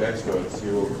talk to experts,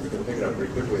 you can pick it up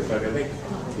pretty quickly. In fact, I think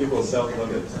people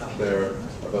self-limit their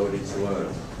ability to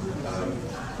learn.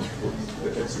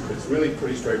 It's really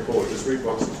pretty straightforward. Just read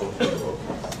books and talk to people.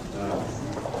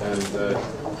 And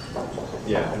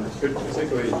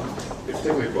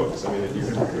particularly books. I mean,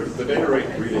 the data rate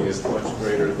reading is much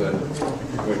greater than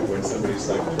when somebody's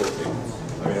like talking.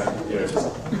 I mean,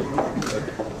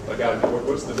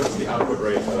 what's the output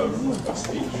rate of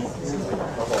speech? It's like a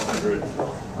couple hundred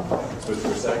bits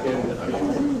per second. I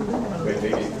mean,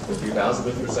 maybe a few thousand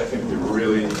bits per second if you're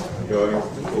really going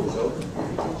full tilt.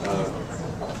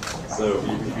 So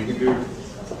you can do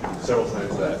several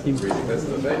times that reading. That's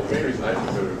the main reason I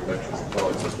didn't go to lectures in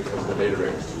college was because the data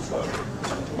rate was too slow.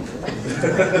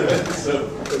 So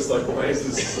it's like, why is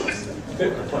this?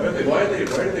 Why are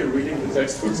they reading the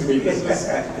textbooks? I mean, this is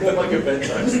like a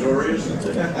bedtime story.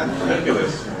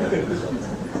 Ridiculous.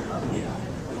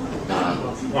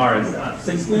 Alright,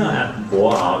 since we are at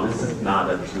Boao, this is not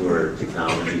a pure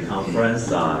technology conference.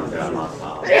 There are lots of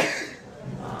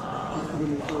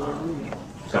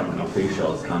government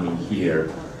officials coming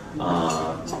here.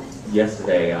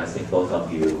 Yesterday, I think both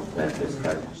of you met with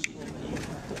President Xi Jinping,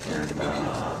 and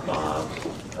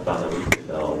about a week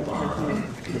ago,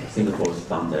 Singapore's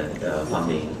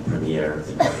founding premier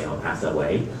passed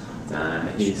away.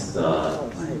 He's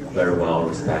very well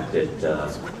respected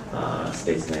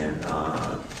statesman.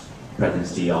 President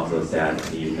Xi also said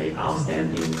he made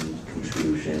outstanding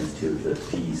contributions to the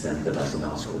peace and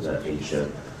development of the Asia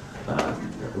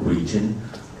region.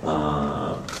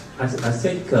 I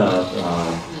think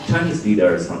Chinese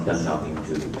leaders from Deng Xiaoping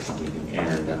to Xi Jinping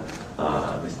and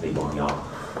Mr. Li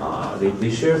Guangyao, they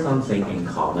share something in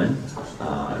common.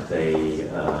 They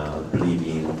believe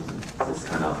in this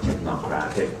kind of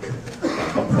technocratic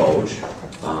approach,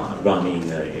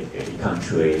 running a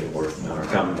country or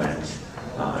government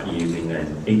using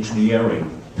an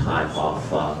engineering type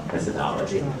of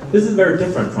methodology. This is very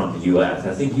different from the U.S.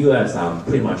 I think U.S. are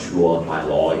pretty much ruled by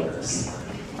lawyers.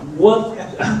 What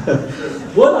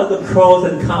are the pros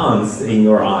and cons in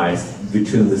your eyes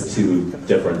between these two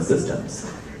different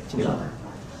systems?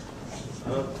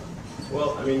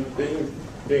 Well, I mean,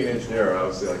 being an engineer, I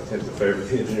obviously tend to favor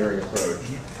the engineering approach.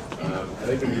 I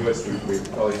think in the U.S. we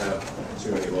probably have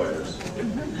too many lawyers,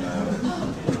 and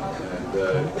not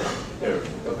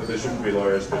that there shouldn't be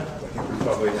lawyers, but I think we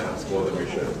probably have more than we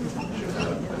should have.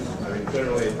 And, I mean,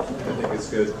 generally, I think it's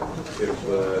good if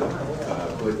the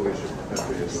political leadership of the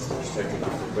country is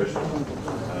technically proficient.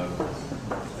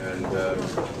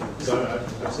 So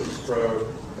I'm sort of pro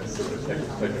a sort of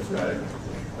technocratic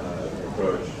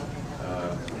approach.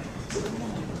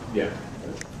 Yeah,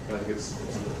 I think it's.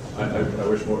 I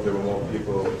wish there were more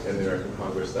people in the American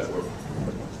Congress that were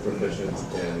proficient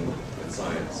in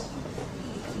science.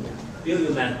 You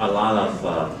met a lot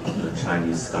of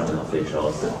Chinese government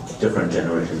officials, different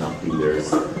generations of leaders.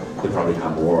 They probably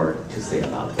have more to say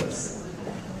about this.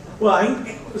 Well,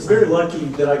 I was very lucky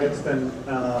that I got to spend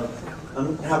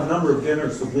have a number of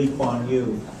dinners with Lee Kuan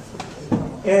Yew.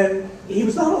 And he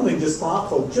was not only just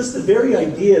thoughtful, just the very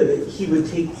idea that he would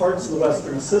take parts of the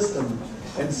Western system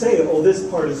and say, oh, this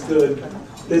part is good,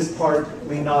 this part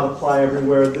may not apply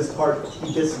everywhere, this part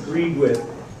he disagreed with.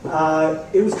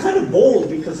 It was kind of bold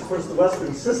because, of course, the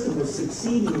Western system was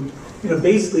succeeding.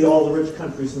 Basically all the rich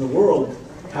countries in the world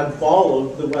had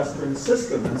followed the Western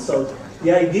system. And so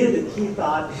the idea that he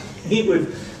thought he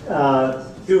would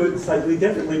do it slightly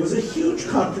differently was a huge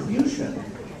contribution.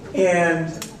 And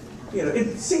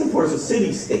Singapore is a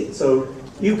city-state, so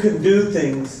you can do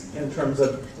things in terms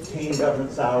of paying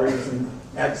government salaries and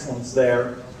excellence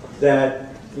there that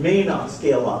may not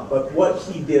scale up, but what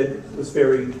he did was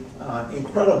very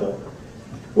incredible.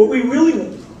 What we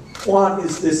really want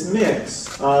is this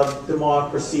mix of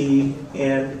democracy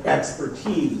and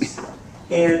expertise,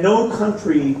 and no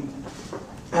country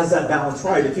has that balance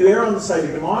right. If you err on the side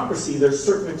of democracy, there's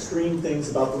certain extreme things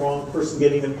about the wrong person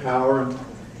getting in power, and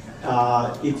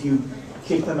if you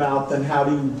kick them out, then how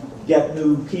do you get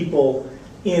new people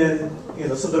in?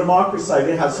 So the democracy side,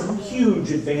 it has some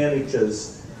huge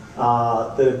advantages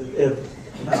that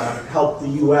have helped the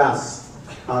U.S.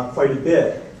 Quite a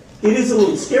bit. It is a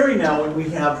little scary now when we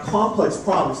have complex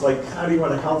problems like how do you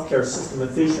run a healthcare system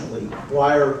efficiently?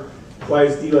 Why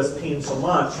is the U.S. paying so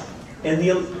much? And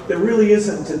there really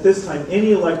isn't at this time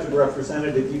any elected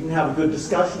representative. You can have a good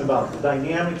discussion about the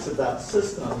dynamics of that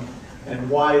system and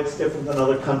why it's different than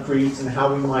other countries and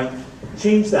how we might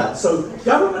change that. So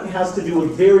government has to do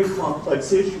with very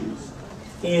complex issues.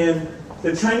 And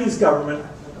the Chinese government,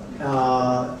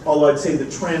 although I'd say the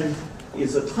trend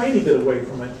is a tiny bit away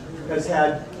from it, has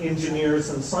had engineers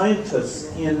and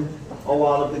scientists in a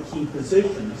lot of the key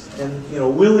positions,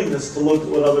 and willingness to look at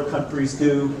what other countries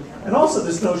do, and also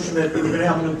this notion that if you're going to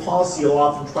have a new policy, you'll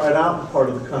often try it out in part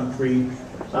of the country,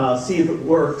 see if it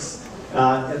works,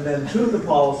 and then tune the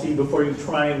policy before you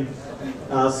try and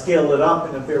scale it up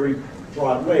in a very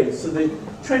broad way. So the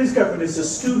Chinese government is a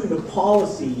student of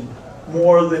policy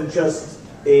more than just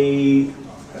a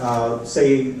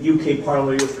say UK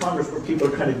Parliament or US Congress, where people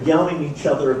are kind of yelling at each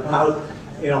other about,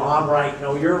 I'm right,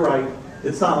 no, you're right.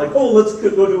 It's not like, oh, let's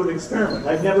go do an experiment.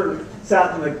 I've never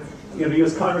sat in the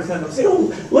US Congress and say,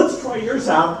 oh, let's try yours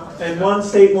out, and one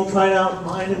state will try out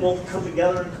mine, and we'll come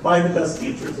together and combine the best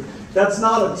features. That's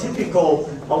not a typical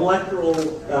electoral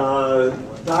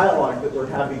dialogue that we're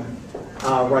having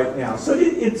right now. So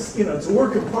it's a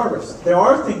work in progress. There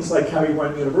are things like how you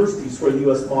run universities where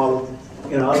the US model,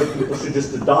 other people should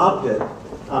just adopt it.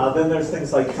 Then there's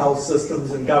things like health systems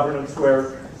and governance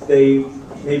where they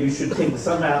maybe should take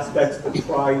some aspects but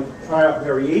try out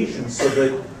variations so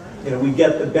that we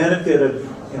get the benefit of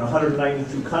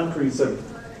 192 countries of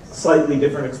slightly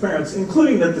different experiments,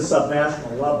 including at the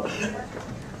subnational level.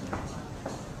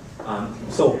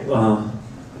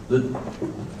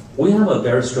 We have a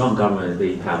very strong government.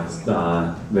 They have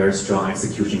very strong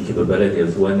execution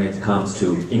capabilities when it comes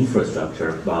to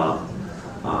infrastructure,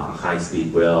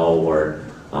 high-speed rail or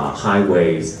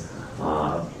highways.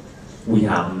 We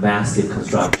have massive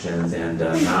constructions, and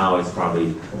now it's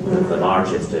probably the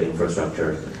largest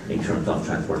infrastructure in terms of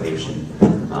transportation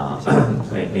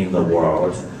in the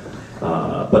world.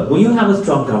 But when you have a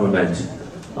strong government,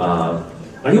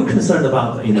 are you concerned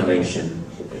about innovation?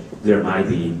 There might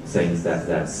be things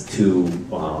that's too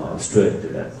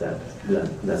strict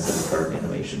that's hurt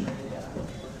innovation.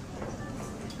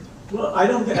 Well, I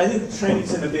think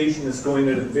Chinese innovation is going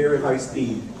at a very high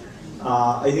speed.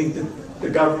 I think that the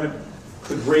government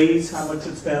could raise how much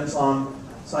it spends on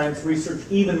science research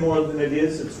even more than it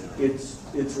is.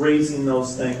 It's raising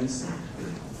those things.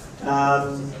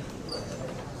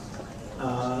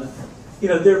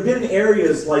 There have been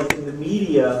areas like in the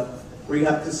media where you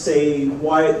have to say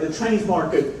why the Chinese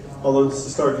market, although this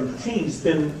is starting to change, has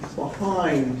been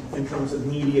behind in terms of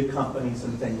media companies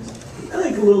and things. I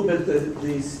think a little bit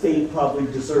the state probably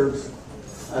deserves,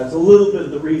 as a little bit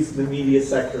of the reason the media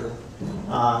sector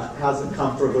hasn't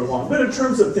come further along. But in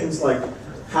terms of things like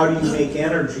how do you make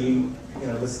energy,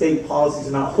 the state policies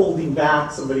are not holding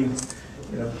back somebody,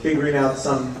 figuring out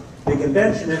some big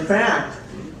invention. In fact,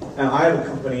 I have a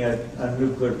company, a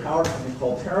nuclear power company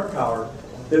called TerraPower,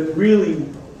 that really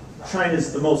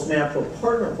China's the most natural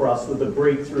partner for us with the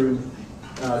breakthrough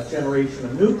generation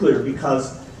of nuclear,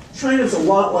 because China's a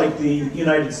lot like the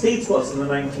United States was in the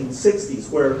 1960s,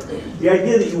 where the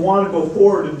idea that you want to go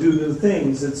forward and do new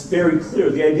things, it's very clear.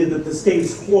 The idea that the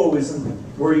status quo isn't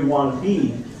where you want to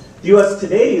be. The U.S.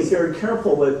 today is very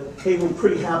careful that, hey, we're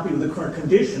pretty happy with the current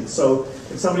conditions. So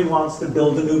if somebody wants to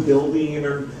build a new building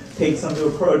or take some new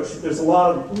approach, there's a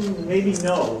lot of maybe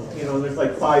no. There's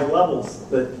like 5 levels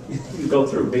that you go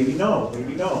through. Maybe no,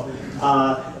 maybe no.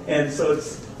 And so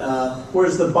it's,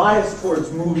 whereas the bias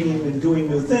towards moving and doing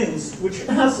new things, which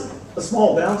has a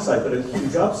small downside but a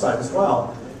huge upside as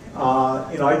well,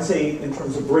 I'd say in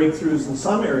terms of breakthroughs in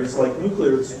some areas like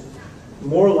nuclear, it's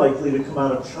more likely to come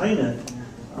out of China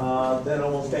than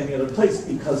almost any other place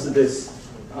because of this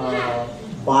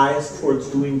bias towards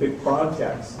doing big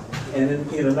projects. And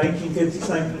in the 1950s,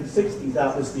 1960s,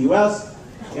 that was the US.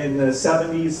 In the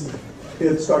 70s,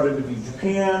 it started to be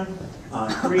Japan.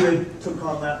 Korea took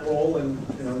on that role, and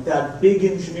that big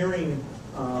engineering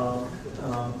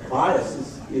bias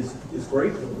is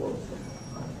great for the world.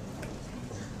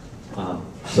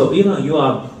 So Elon, you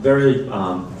are very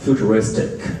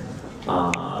futuristic.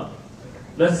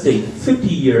 Let's say 50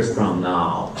 years from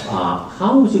now,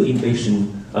 how would you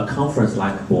envision a conference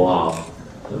like BOAL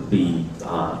be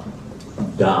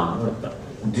done?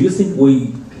 Do you think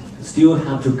we still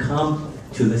have to come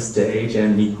to the stage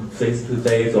and meet face to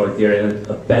face, or is there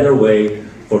a better way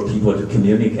for people to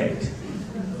communicate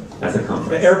as a conference?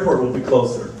 The airport will be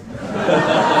closer.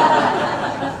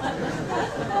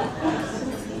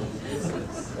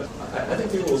 I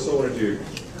think people will still want to do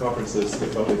conferences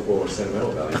if only for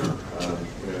sentimental value.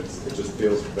 It just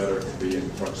feels better to be in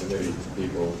proximity to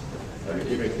people. I mean,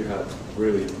 even if you have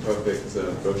really perfect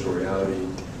virtual reality,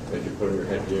 if you put on your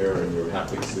headgear and your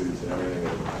haptic suits and everything,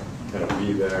 and kind of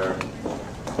be there,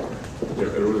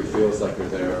 it really feels like you're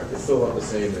there. It's still not the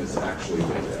same as actually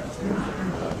being there.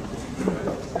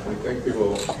 I think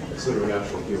people, it's sort of a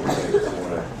natural human thing to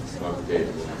want to congregate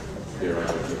and be around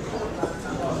other people.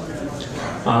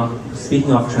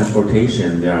 Speaking of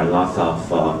transportation, there are lots of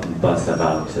buzz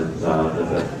about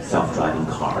the self-driving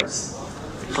cars.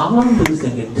 How long do you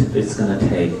think it's going to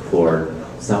take for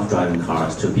self-driving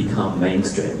cars to become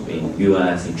mainstream in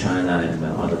US, in China, and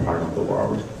other parts of the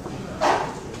world?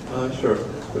 Sure.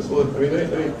 Well,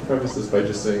 let me preface this by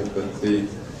just saying that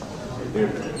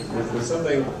with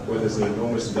something where there's an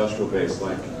enormous industrial base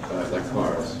like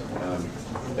cars,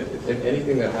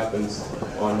 anything that happens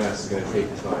en masse is going to take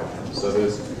time. So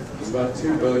there's about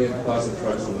 2 billion cars and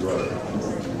trucks on the road.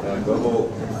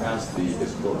 Global capacity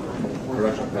is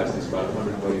production capacity is about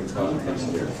 100 million cars and trucks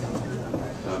a year.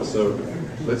 So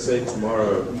let's say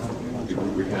tomorrow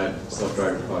we had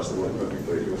self-driving cars that work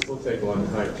perfectly. It would still take a long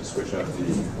time to switch up the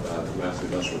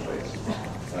massive industrial base.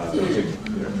 It would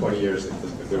take 20 years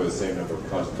if there were the same number of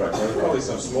cars and trucks. There's probably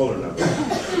some smaller number of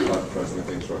cars and trucks and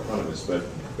things are autonomous, but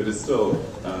it's still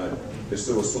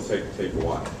will still take a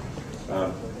while.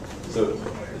 So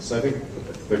I think,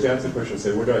 but to answer the question,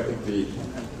 say where do I think the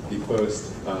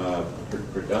first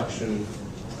production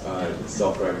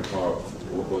self-driving car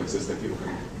will exist that people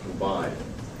can buy?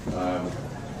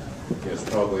 is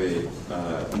probably,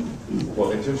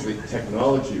 well, in terms of the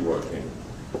technology working,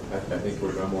 I think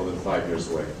we're no more than 5 years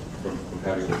away from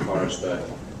having the cars that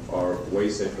are way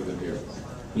safer than humans.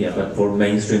 Yeah, but for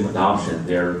mainstream adoption,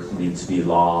 there needs to be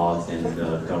laws and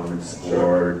government support.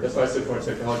 Sure. That's why I said from a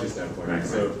technology standpoint. Right.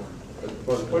 So,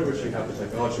 well, the point at which you have the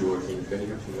technology working, then you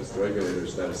have to convince the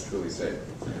regulators that it's truly safe.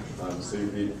 So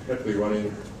you'd be effectively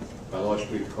running a large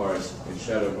fleet of cars in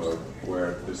shadow mode,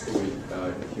 where there's still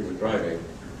human driving,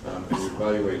 and you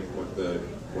evaluate what the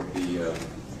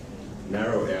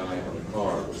narrow AI on the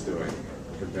car was doing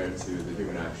compared to the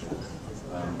human actions,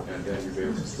 and then you'd be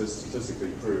able to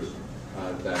statistically prove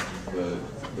that the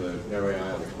narrow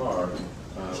AI on the car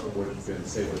would have been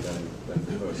safer than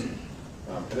the person.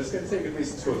 And it's going to take at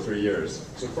least 2 or 3 years.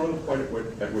 So from the point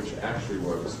at which it actually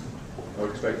works, I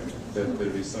would expect that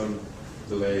there'd be some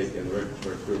delay in the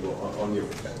regulatory approval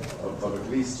of at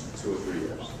least 2 or 3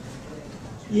 years.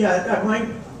 Yeah, I might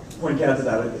point out to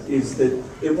that is that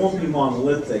it won't be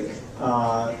monolithic.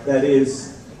 That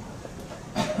is,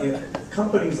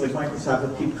 companies like Microsoft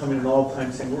will keep coming in all the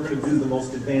time saying, we're going to do the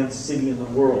most advanced city in the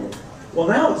world. Well,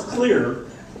 now it's clear,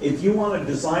 if you want to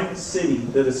design a city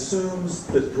that assumes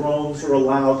that drones are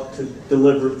allowed to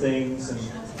deliver things and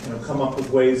come up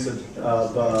with ways of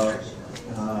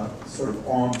sort of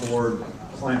onboard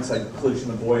client-side collision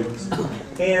avoidance,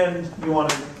 and you want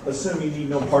to assume you need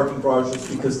no parking garages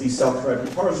because these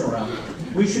self-driving cars are around,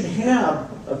 we should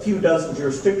have a few dozen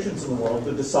jurisdictions in the world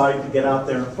to decide to get out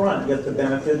there in front, get the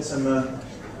benefits and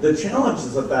the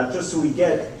challenges of that, just so we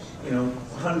get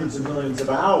hundreds of millions of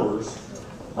hours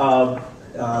of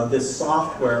this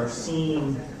software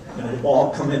seeing the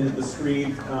ball come into the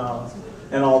street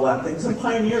and all that things. And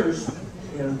pioneers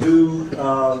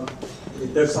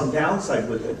there's some downside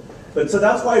with it. But so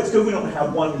that's why it's good we don't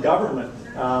have one government.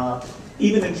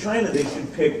 Even in China, they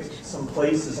should pick some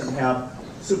places and have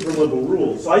super liberal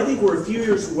rules. So I think we're a few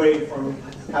years away from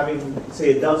having,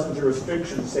 say, a dozen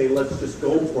jurisdictions say, let's just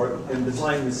go for it and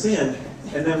design this in.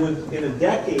 And then in a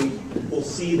decade, we'll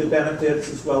see the benefits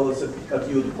as well as a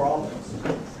few of the problems.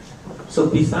 So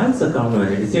besides the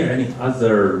government, is there any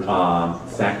other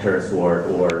factors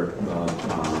or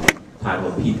type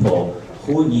of people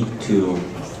who need to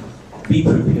be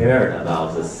prepared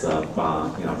about this,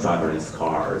 driverless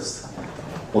cars?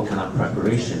 What kind of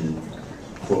preparation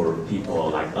for people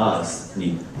like us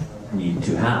need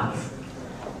to have?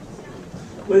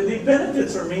 Well, the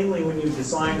benefits are mainly when you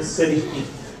design a city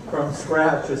from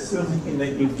scratch, assuming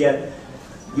that you get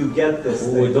this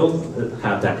thing. We don't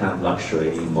have that kind of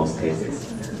luxury in most cases.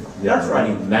 That's right.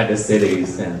 In mega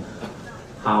cities, and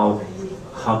how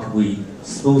can we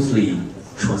smoothly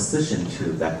transition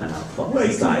to that kind of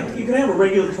society? You can have a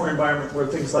regulatory environment where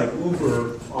things like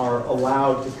Uber are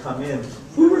allowed to come in.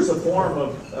 Uber's a form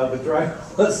of a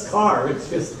driverless car. It's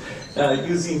just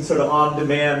using sort of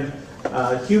on-demand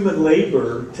human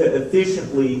labor to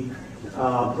efficiently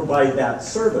provide that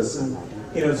service. And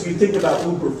so you think about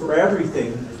Uber for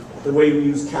everything, the way we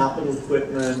use capital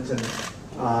equipment, and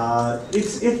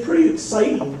it's pretty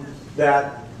exciting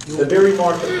that the very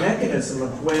market mechanism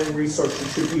of when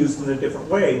resources should be used in a different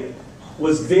way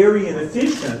was very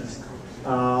inefficient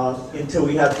until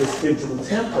we had this digital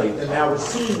template. And now we're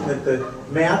seeing that the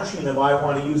matching of I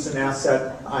want to use an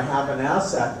asset, I have an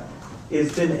asset,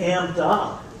 has been amped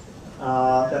up.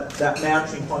 That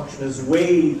matching function is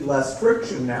way less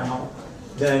friction now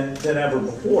than ever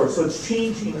before. So it's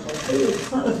changing a whole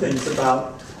ton of things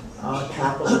about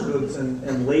capital goods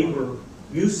and labor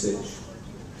usage.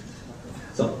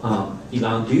 So,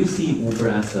 Elon, do you see Uber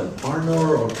as a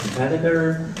partner or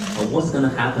competitor? Or what's going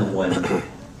to happen when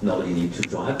nobody needs to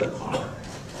drive the car?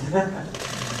 I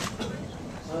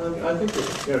think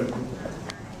that,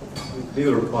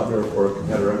 neither a partner or a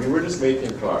competitor. I mean, we're just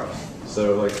making cars.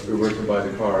 So, like, Uber can buy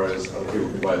the cars, other people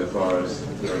can buy the cars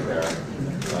here and there.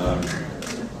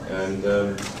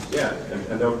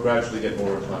 And they'll gradually get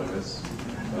more autonomous.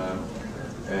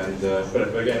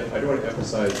 But again, I do want to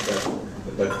emphasize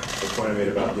that the point I made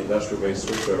about the industrial-based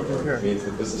switchover means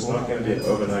that this is not going to be an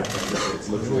overnight transition. It's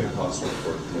literally impossible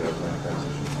for an overnight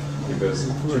transition. Because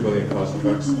 2 billion cars and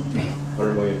trucks,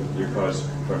 100 million new cars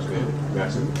approximately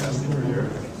maximum capacity per year.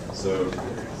 So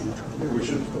we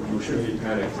shouldn't be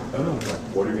panicked.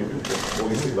 What are we going to do? All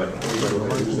these people people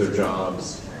will lose their jobs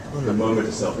the moment a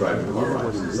self-driving car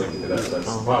arrives. It's like that's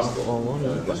possible.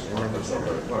 Unless you want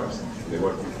self-driving cars. They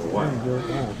work for a while.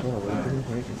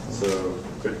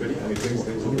 But I mean, things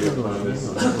will be autonomous.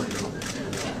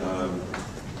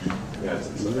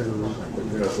 Who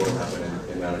knows what will happen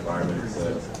in that environment?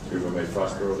 Uber may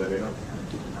prosper or they may not.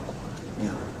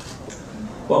 Yeah.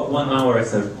 Well, 1 hour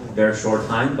is a very short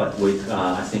time, but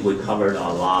I think we covered a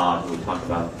lot. We talked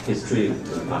about history, we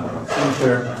talked about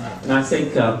future, and I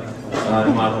think a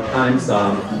lot of times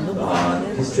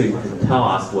history can tell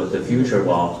us what the future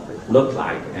will look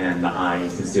like, and I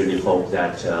sincerely hope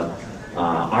that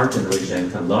our generation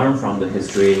can learn from the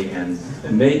history and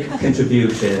make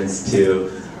contributions to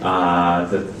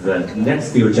the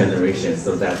next few generations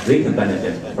so that they can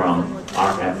benefit from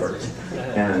our effort.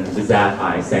 And with that,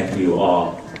 I thank you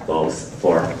all both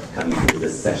for coming to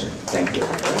this session. Thank you.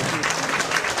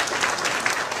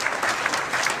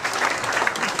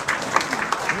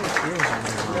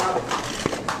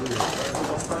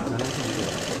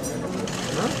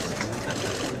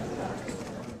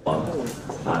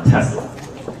 Tesla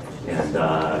and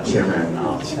Chairman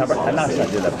of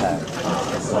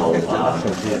so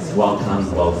welcome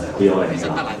both Bill and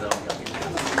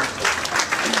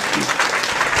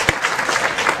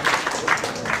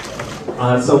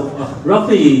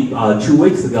roughly 2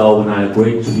 weeks ago, when I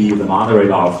agreed to be the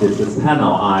moderator of this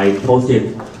panel, I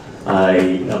posted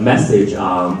a message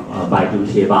on Baidu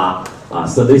Tieba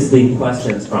soliciting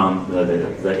questions from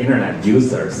the internet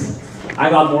users. I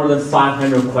got more than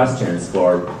 500 questions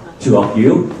for 2 of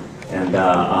you, and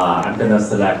I'm going to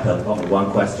select one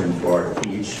question for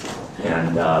each.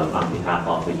 And on behalf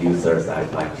of the users,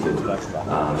 I'd like to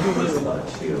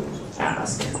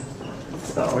ask.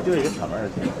 So,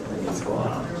 let's go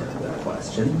on to the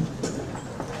question.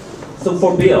 So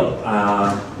for Bill,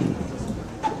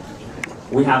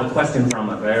 we have a question from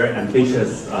a very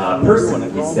ambitious person.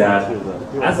 He said,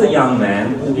 as a young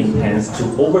man who intends to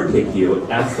overtake you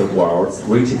as the world's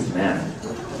richest man,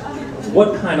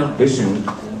 what kind of vision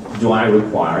do I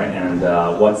require, and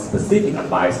what specific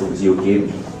advice would you give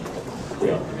me?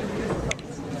 Bill?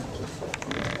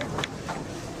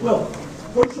 Well,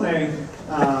 fortunately,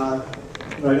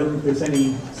 I don't think there's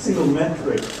any single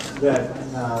metric that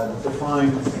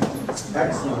defines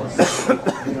excellence.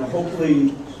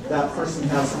 Hopefully that person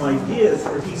has some ideas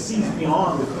where he sees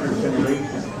beyond the current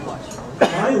generation.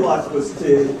 My luck was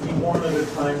to be born at a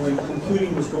time when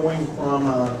computing was going from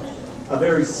a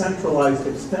very centralized,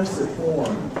 expensive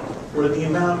form, where the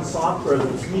amount of software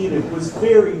that was needed was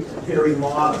very, very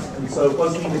modest, and so it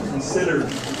wasn't even considered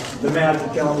the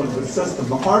magic element of the system.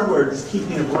 The hardware, just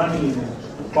keeping it running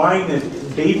and buying it,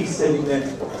 babysitting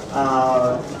it,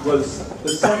 was the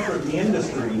center of the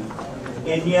industry.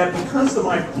 And yet, because the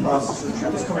microprocessor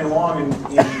chip was coming along and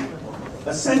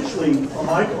essentially, from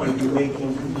my point of view,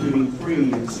 making computing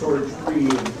free and storage free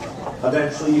and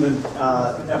eventually even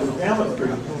network bandwidth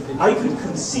free, I could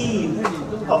conceive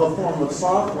of a form of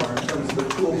software in terms of a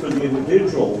tool for the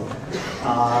individual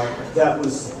that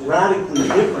was radically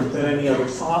different than any other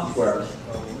software.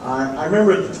 I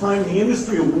remember at the time the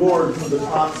industry award for the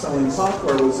top selling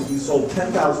software was if you sold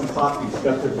 10,000 copies, you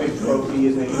got their big trophy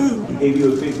and they gave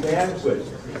you a big banquet.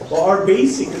 Well, our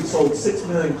BASIC had sold 6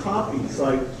 million copies, so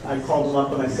I called them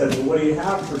up and I said, well, what do you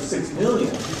have for 6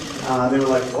 million? They were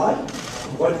like, what?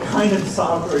 What kind of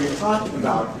software are you talking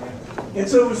about? And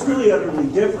so it was really utterly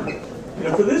different.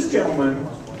 For this gentleman,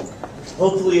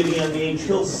 hopefully at a young age,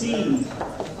 he'll see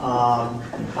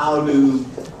how to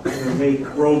make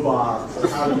robots, or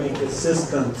how to make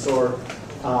assistants, or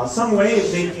some way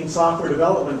of making software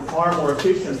development far more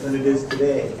efficient than it is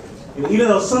today. Even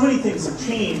though so many things have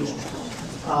changed,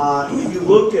 if you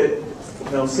look at,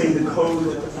 say the code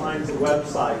that defines a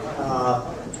website,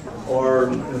 or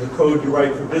the code you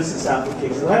write for business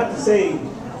applications, I have to say,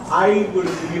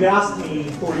 if you'd asked me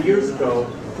 40 years ago,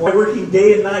 by working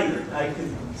day and night, I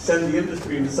could send the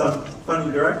industry in some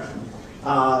funny direction.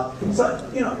 I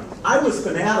was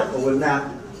fanatical in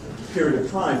that period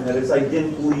of time. That is, I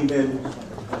didn't believe in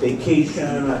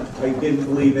vacation. I didn't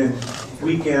believe in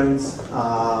weekends.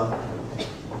 So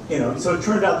it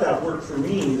turned out that worked for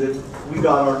me, that we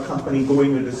got our company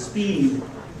going at a speed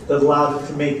that allowed it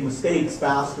to make mistakes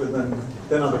faster than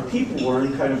other people were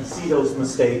and kind of see those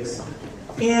mistakes.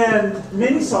 And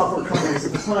many software companies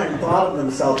at the time thought of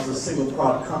themselves as a single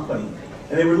product company.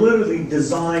 And they were literally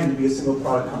designed to be a single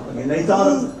product company. And they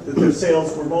thought that their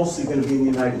sales were mostly going to be in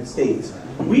the United States.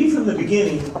 We, from the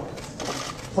beginning,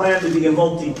 planned to be a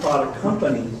multi-product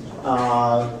company.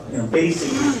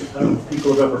 BASIC, I don't know if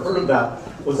people have ever heard of that,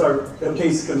 was our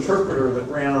BASIC interpreter that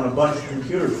ran on a bunch of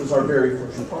computers, was our very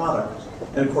first product.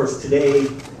 And of course, today,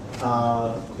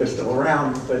 they're still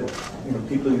around, but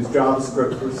people use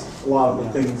JavaScript for a lot of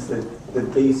the things that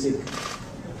BASIC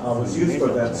was used for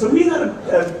that. So we had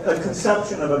a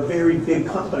conception of a very big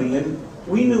company, and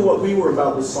we knew what we were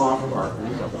about was software.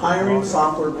 Hiring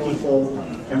software people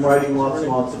and writing lots and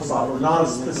lots of software, not a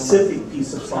specific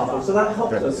piece of software. So that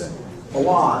helped us a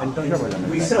lot.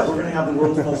 We said we're going to have the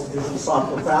world's most efficient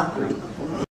software factory.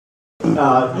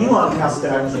 Elon has to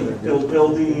actually build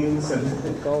buildings and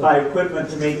buy equipment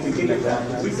to make the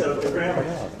gigafactory. We set up the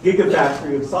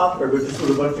gigafactory of software, which is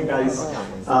with a bunch of guys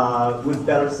with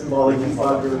better symbolic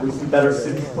debuggers and better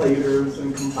simulators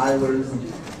and compilers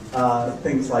and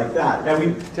things like that. Now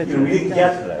we didn't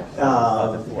get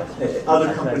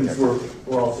other companies were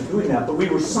also doing that, but we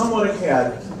were somewhat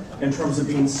ahead in terms of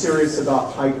being serious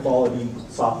about high quality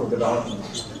software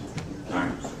development. All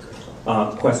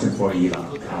right. Question for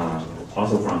Elon,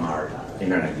 also from our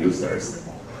internet users.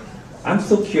 I'm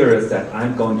so curious that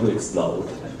I'm going to explode.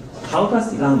 How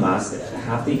does Elon Musk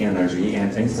have the energy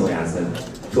and enthusiasm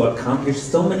to accomplish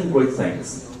so many great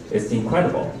things? It's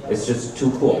incredible. It's just too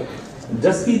cool.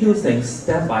 Does he do things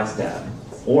step by step?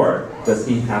 Or does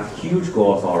he have huge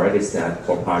goals already set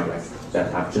for projects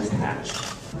that have just hatched?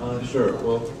 Sure.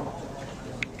 Well,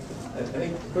 I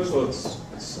think first of all,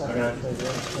 I'm going to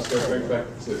start going back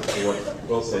to what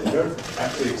Will said. You don't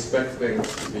actually expect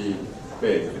things to be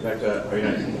big. In fact, I mean,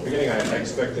 in the beginning, I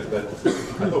expected that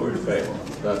I thought we would fail.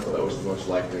 That was the most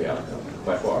likely outcome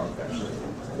by far, actually.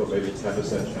 I thought maybe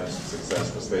 10% chance of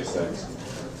success for SpaceX,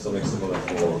 something similar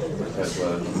for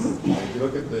Tesla. And if you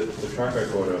look at the track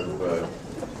record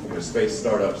of space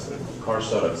startups and car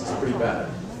startups, it's pretty bad.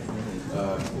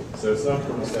 So it's not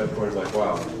from the standpoint of like,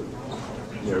 wow,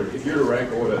 if you were to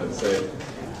rank order and say,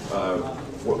 I'm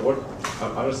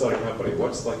a starting company,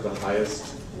 what's like the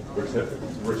highest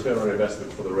return on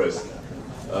investment for the risk?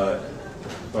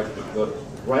 Like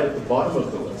right at the bottom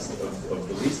of the list of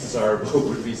the least desirable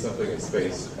would be something in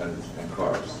space and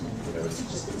cars.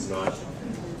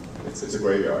 It's a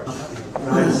graveyard.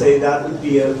 I'd say that would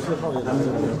be a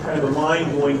kind of a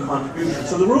mind-blowing contribution.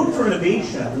 So the room for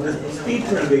innovation, the speed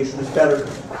for innovation is better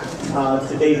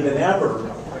today than ever.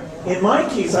 In my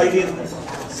case, I didn't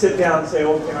sit down and say,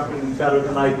 okay, I'm going to be better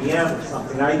than IBM or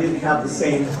something. I didn't have the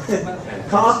same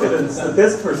confidence that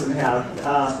this person had.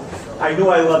 I knew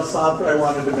I loved software. I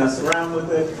wanted to mess around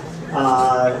with it.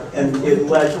 And it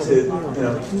led to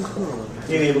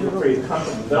being able to create a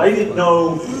company. But I didn't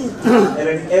know,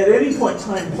 at any point in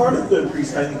time, part of the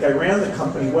reason I think I ran the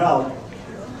company well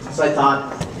is I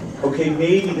thought, okay,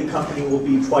 maybe the company will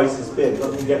be twice as big.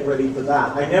 Let me get ready for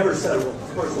that. I never said, well,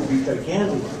 of course, it will be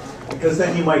gigantic, because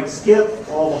then you might skip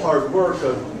all the hard work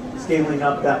of scaling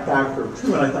up that factor of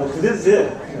 2. And I thought, okay, this is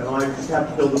it. I just have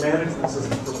to build a management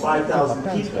system for 5,000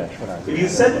 people. If you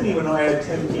said to me when I had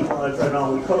 10 people and I tried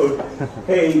all the code,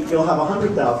 hey, you'll have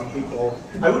 100,000 people,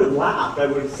 I would have laughed. I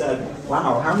would have said,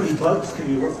 wow, how many bugs can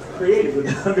you create with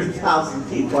 100,000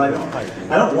 people? I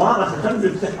don't want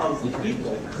 100,000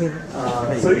 people.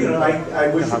 So, I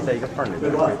wish you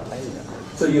good luck.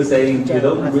 So you're saying you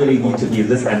don't really need to be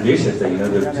this ambitious in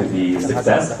order to be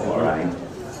successful, right?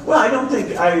 Well, I don't think,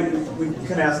 we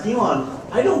can ask Elon,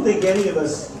 I don't think any of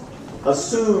us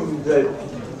assumed that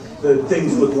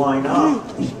things would line up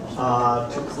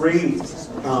to create,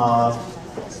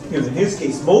 in his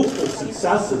case, multiple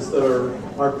successes that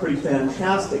are pretty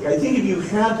fantastic. I think if you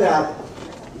had that,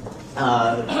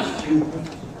 you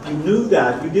knew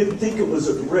that, you didn't think it was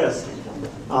at risk,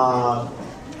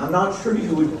 I'm not sure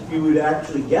you would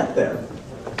actually get there.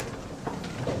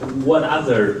 What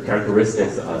other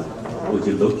characteristics would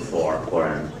you look for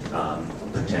a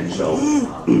potential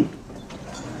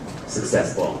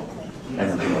successful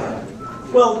entrepreneur?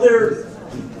 Well,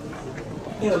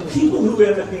 people who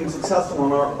end up being successful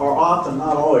and are often,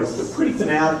 not always, they're pretty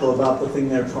fanatical about the thing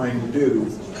they're trying to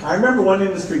do. I remember one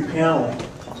industry panel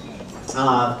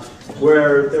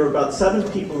where there were about 7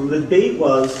 people, and the debate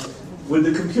was, would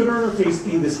the computer interface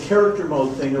be this character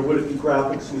mode thing, or would it be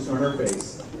graphics user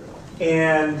interface?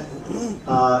 And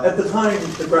at the time,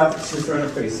 the graphics user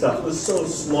interface stuff was so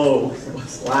slow, it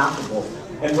was laughable.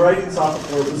 And writing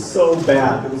software was so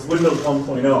bad, it was Windows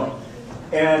 1.0.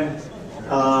 And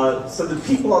so the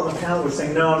people on the panel were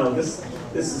saying, no, this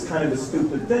is kind of a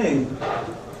stupid thing.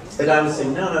 And I was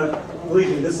saying, no, believe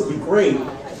me, this will be great.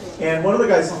 And one of the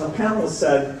guys on the panel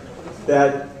said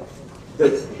that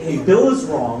hey, Bill is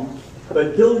wrong,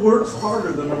 but Bill works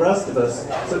harder than the rest of us,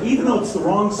 so even though it's the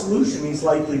wrong solution, he's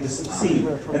likely to succeed.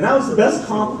 And that was the best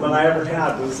compliment I ever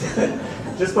had, was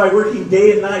just by working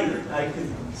day and night, I could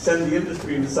send the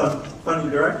industry in some funny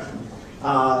direction.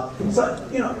 So,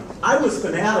 I was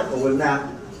fanatical in that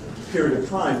period of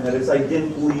time. That is, I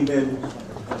didn't believe in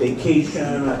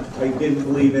vacation, I didn't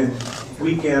believe in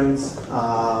weekends.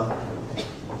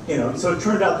 So it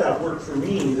turned out that worked for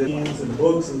me, the games and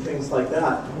books and things like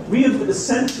that. We have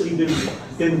essentially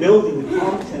been building the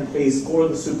content base for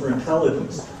the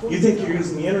superintelligence. You think you're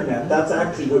using the internet, that's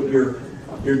actually what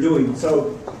you're doing.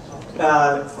 So,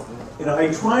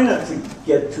 I try not to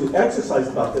get too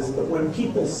exercised about this, but when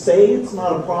people say it's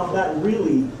not a problem, that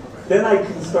really, then I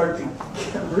can start to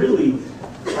get really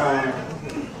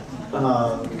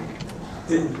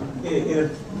in a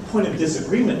point of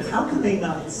disagreement. How can they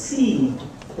not see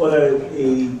what a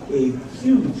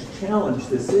huge challenge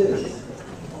this is?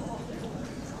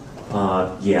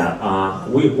 We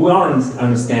all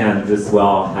understand this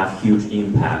will have huge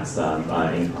impacts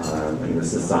in the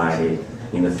society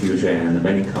in the future, and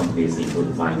many companies,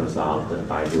 including Microsoft,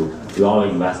 Baidu, we all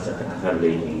invest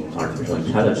heavily in artificial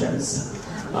intelligence.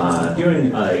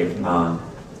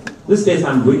 These days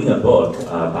I'm reading a book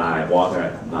by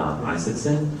Walter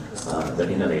Isaacson, The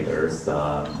Innovators.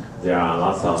 There are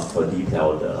lots of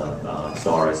detailed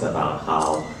stories about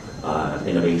how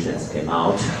innovations came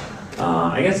out.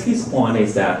 I guess his point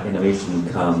is that innovation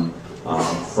comes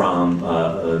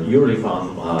usually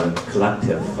from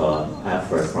collective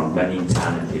efforts from many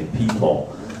talented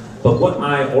people. But what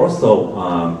I also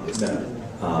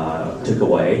took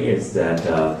away is that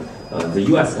the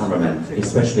U.S. government,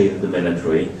 especially the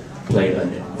military, played a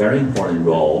very important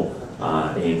role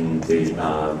in the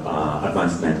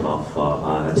advancement of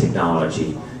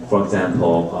technology. For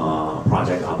example,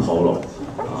 Project Apollo.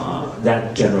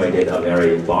 That generated a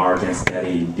very large and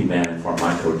steady demand for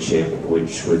microchip,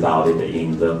 which resulted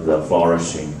in the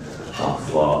flourishing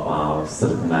of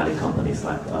Silicon Valley companies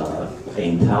like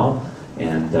Intel.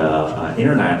 And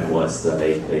Internet was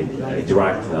a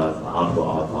direct output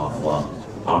of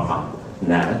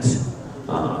ARPANET.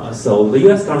 So the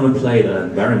U.S. government played a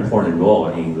very important role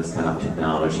in this kind of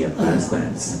technology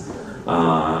advancements.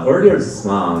 Earlier this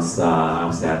month, I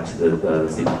was at the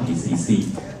CPPCC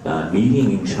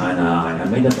meeting in China. I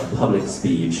made a public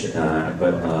speech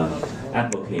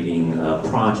advocating a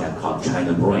project called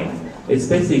China Brain. It's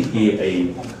basically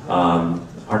a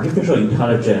artificial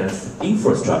intelligence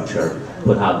infrastructure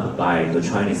put out by the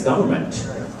Chinese government.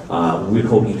 We're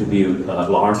hoping to build the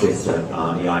largest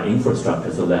AI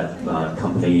infrastructure so that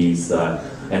companies,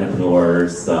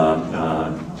 entrepreneurs,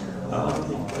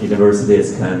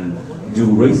 universities can do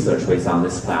research based on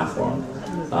this platform.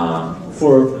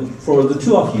 For the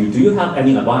two of you, do you have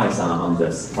any advice on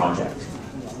this project?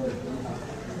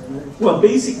 Well,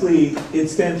 basically,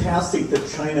 it's fantastic that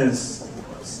China's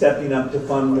stepping up to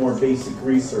fund more basic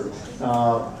research,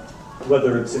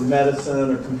 whether it's in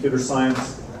medicine or computer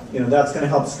science. That's going to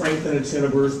help strengthen its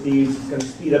universities. It's going to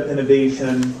speed up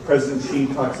innovation. President Xi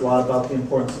talks a lot about the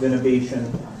importance of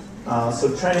innovation.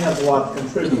 So China has a lot to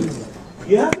contribute.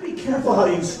 You have to be careful how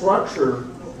you structure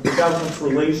the government's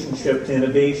relationship to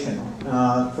innovation.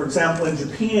 For example, in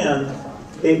Japan,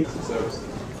 they...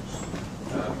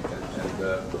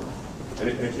 And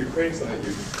if you're creating something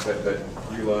that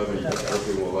you love and you think other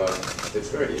people will love,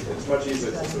 it's much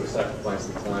easier to sort of sacrifice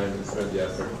the time and spend the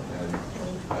effort.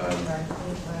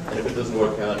 And if it doesn't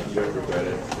work out, you don't regret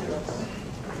it.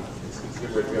 It's a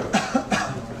good way to go.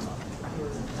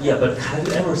 Yeah, but have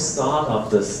you ever thought of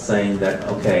this saying that,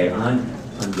 okay, I'm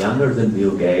younger than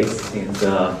Bill Gates, and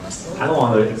I don't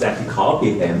want to exactly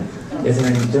copy him. Is there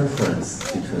any difference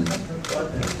between them?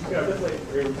 Definitely.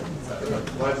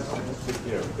 Lives,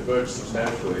 diverge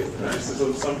substantially. There's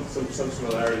some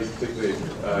similarities, particularly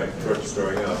George's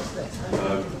growing up,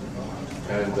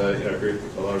 and I agree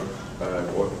with a lot of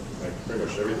pretty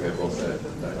much everything they've all said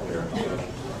here.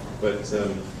 But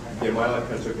my life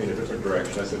kind of took me in a different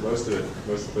direction. I said most of the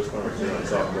first part on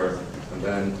software, and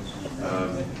then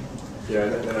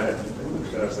then I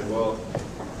was like, well,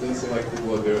 it doesn't seem like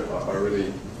people are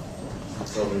really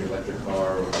solving the electric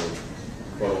car or the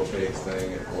photovoltaics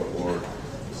thing or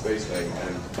the space thing,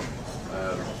 and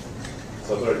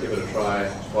so I thought I'd give it a try.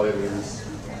 Probably lose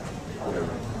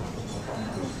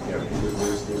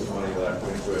money that I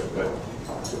put into it, but I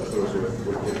thought it was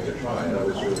worth giving it a try. That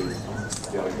was really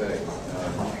the only thing.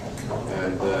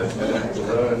 And then I had to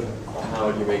learn how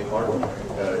you make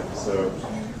hardware. So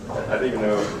I didn't even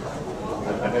know.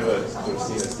 I've never sort of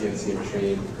seen a CNC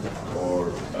machine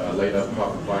or laid up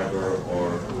carbon fiber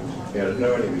or I didn't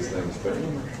know any of these things.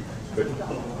 But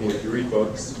if you read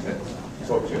books and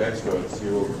talk to experts,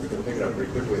 you can pick it up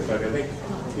pretty quickly. In fact, I think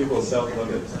people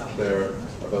self-limit their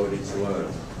ability to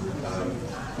learn.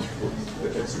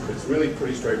 It's really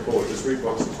pretty straightforward. Just read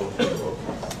books and talk to people.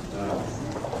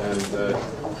 And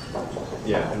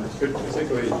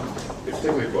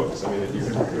particularly books. I mean,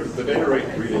 the data rate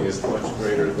reading is much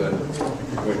greater than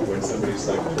when somebody's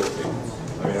like talking.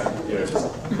 I mean,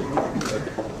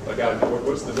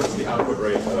 what's the output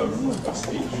rate of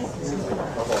speech? It's like a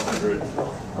couple hundred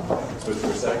bits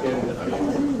per second. I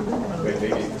mean,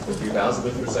 maybe a few thousand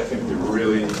bits per second if you're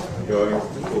really going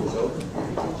full tilt.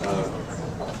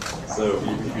 So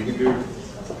you can do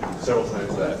several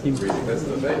times that reading. That's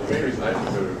the main reason I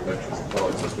didn't go to lectures in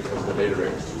college was because the data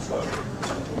rate was too slow.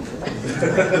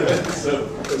 So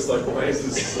it's like, why is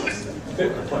this?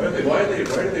 Why are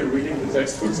they reading the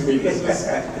textbooks? I mean, this is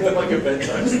like a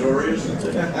bedtime story or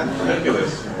something.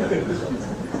 Ridiculous.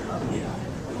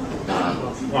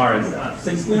 Alright,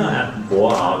 since we are at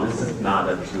Boao, this is not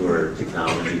a pure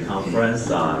technology conference.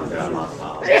 There are lots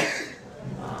of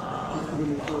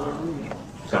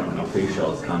government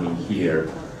officials coming here.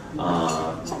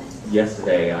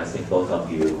 Yesterday, I think both of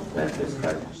you met this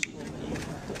President Xi Jinping,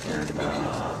 and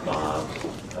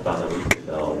about a week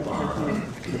ago,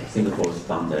 Singapore's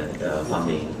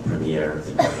founding premier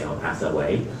passed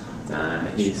away.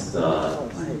 He's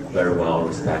very well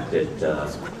respected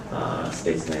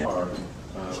statesman.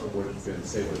 Would have been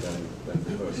safer than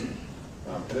proposed.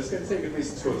 And it's going to take at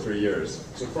least 2 or 3 years.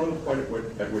 So from the point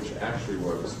at which it actually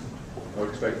works, I would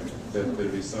expect that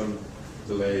there'd be some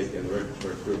delay in the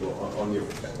regulatory approval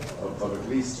of at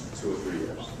least 2 or 3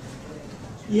 years.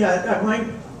 Yeah, I might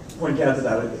point out to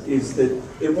that is that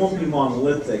it won't be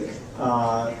monolithic.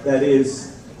 That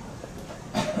is,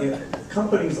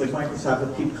 companies like Microsoft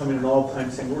will keep coming in all the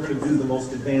time saying, we're going to do the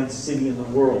most advanced city in the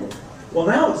world. Well,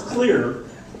 now it's clear,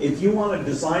 if you want to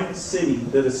design a city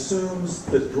that assumes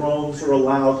that drones are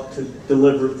allowed to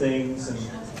deliver things and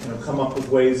come up with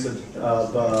ways of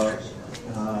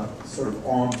sort of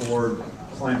onboard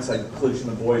client-side collision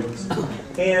avoidance,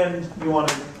 and you want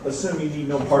to assume you need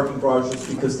no parking garages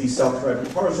because these self-driving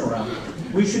cars are around,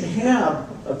 we should have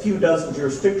a few dozen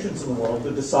jurisdictions in the world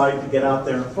to decide to get out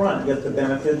there in front, get the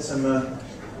benefits and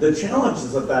the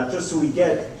challenges of that, just so we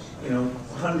get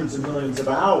hundreds of millions of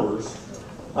hours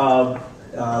of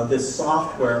this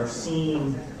software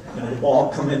seeing the ball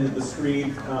come into the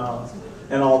street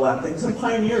and all that things. And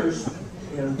pioneers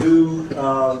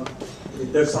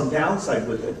there's some downside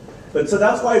with it. But so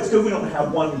that's why it's good we don't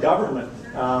have one government.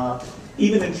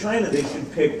 Even in China, they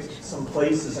should pick some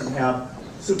places and have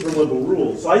super liberal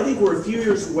rules. So I think we're a few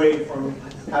years away from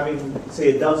having,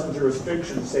 say, a dozen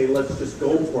jurisdictions say, let's just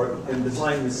go for it and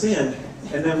design this in.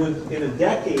 And then in a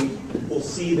decade, we'll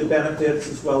see the benefits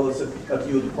as well as a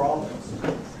few of the problems.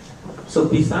 So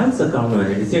besides the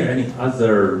government, is there any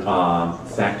other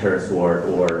factors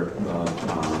or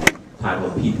type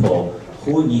of people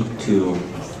who need to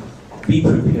be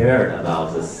prepared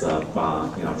about this,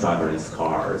 driverless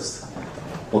cars?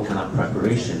 What kind of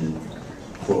preparation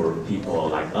for people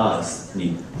like us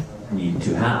need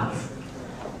to have?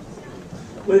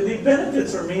 Well, the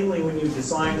benefits are mainly when you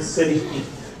design a city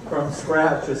from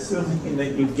scratch, assuming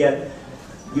that you get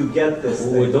this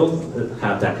thing. We don't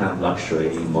have that kind of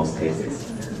luxury in most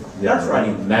cases. That's right.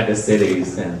 In mega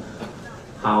cities, and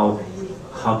how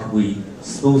can we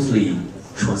smoothly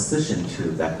transition to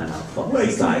that kind of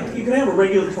society? You can have a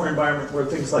regulatory environment where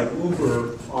things like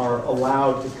Uber are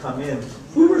allowed to come in.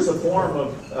 Uber is a form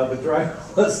of a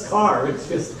driverless car. It's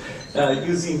just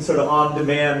using sort of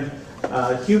on-demand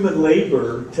human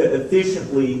labor to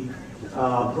efficiently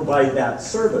provide that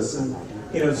service. And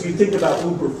so you think about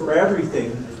Uber for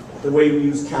everything, the way we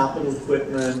use capital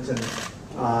equipment, and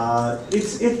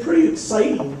it's pretty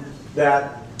exciting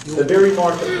that the very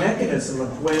market mechanism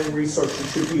of when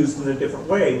resources should be used in a different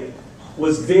way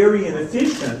was very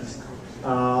inefficient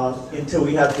until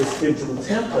we had this digital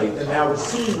template. And now we're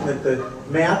seeing that the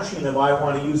matching of I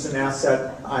want to use an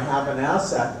asset, I have an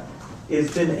asset,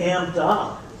 has been amped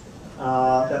up.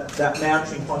 That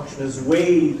matching function is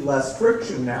way less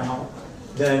friction now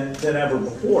than ever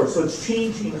before. So it's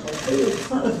changing a whole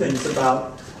ton of things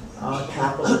about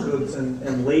capital goods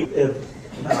and labor.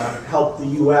 Helped the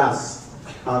U.S.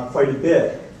 Quite a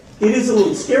bit. It is a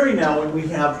little scary now when we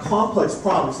have complex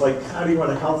problems like how do you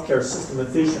run a healthcare system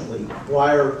efficiently?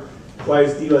 Why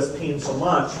is the U.S. paying so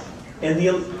much? And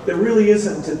there really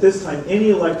isn't at this time any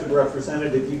elected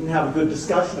representative. You can have a good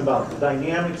discussion about the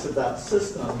dynamics of that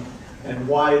system and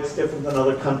why it's different than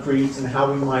other countries and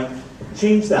how we might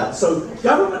change that. So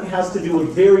government has to do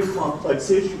with very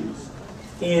complex issues.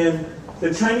 And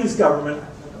the Chinese government,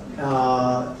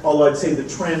 although I'd say the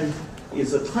trend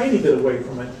is a tiny bit away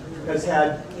from it, has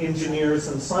had engineers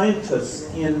and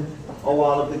scientists in a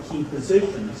lot of the key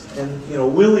positions,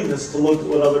 and willingness to look at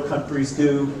what other countries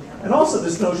do, and also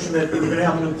this notion that if you're going to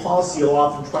have a new policy, you'll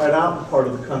often try it out in part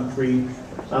of the country,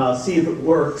 see if it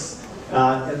works,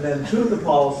 and then tune the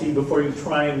policy before you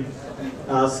try and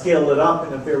scale it up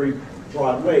in a very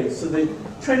broad way. So the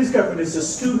Chinese government is a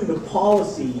student of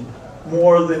policy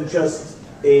more than just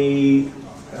a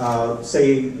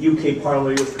say UK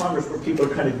Parliament or US Congress, where people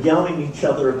are kind of yelling at each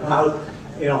other about,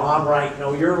 I'm right,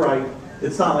 no, you're right.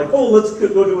 It's not like, oh, let's go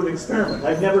do an experiment.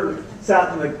 I've never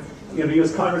sat in the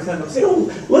U.S. Congress and they'll say,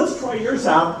 oh, let's try yours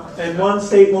out, and one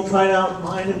state will try out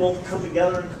mine, and we'll come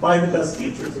together and combine the best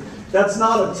features. That's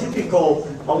not a typical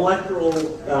electoral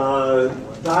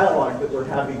dialogue that we're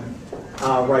having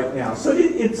right now. So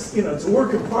it's a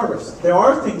work in progress. There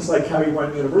are things like how you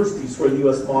run universities where the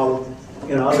U.S. model,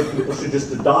 other people should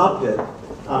just adopt it.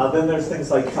 Then there's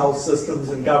things like health systems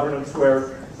and governance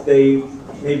where they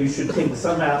maybe should take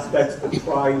some aspects but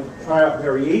try out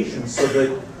variations so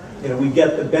that we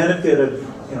get the benefit of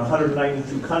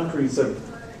 192 countries of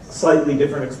slightly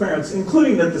different experience,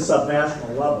 including at the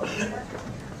subnational level.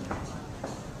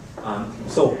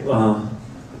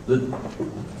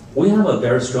 We have a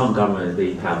very strong government.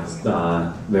 They have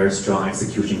very strong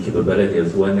execution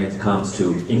capabilities when it comes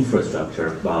to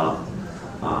infrastructure,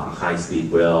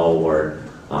 high-speed rail or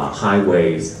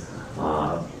highways.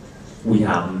 We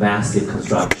have massive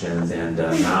constructions, and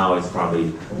now it's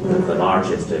probably the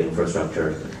largest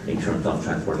infrastructure in terms of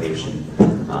transportation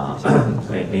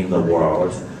in the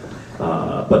world.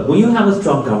 But when you have a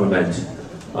strong government,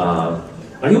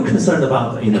 are you concerned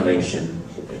about innovation?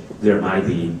 There might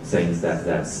be things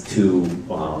that's too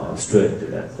strict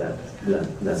that's going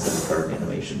to hurt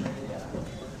innovation.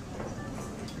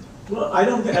 Well, I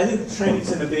think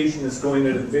Chinese innovation is going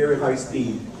at a very high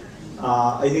speed.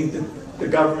 I think that the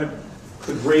government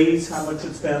could raise how much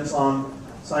it spends on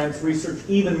science research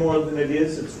even more than it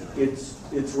is.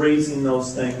 It's raising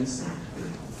those things.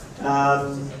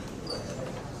 There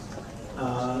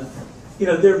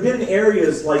have been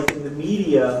areas like in the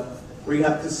media where you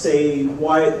have to say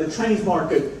why the Chinese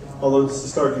market, although this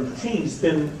is starting to change, has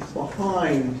been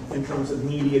behind in terms of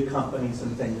media companies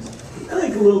and things. I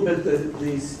think a little bit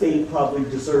the state probably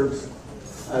deserves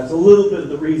as a little bit of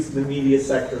the reason the media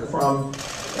sector from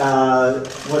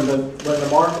when the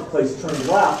marketplace turned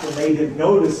left, and they didn't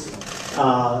notice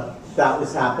that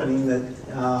was happening, that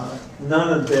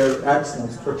none of their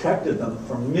excellence protected them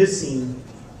from missing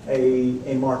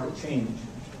a market change.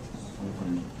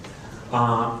 Mm-hmm.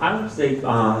 I would say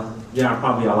there are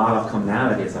probably a lot of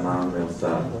commonalities among those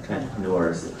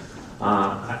entrepreneurs.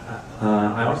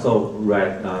 I also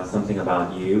read something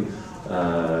about you.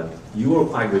 You were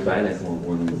quite rebellious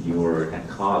when you were at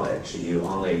college. You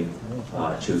only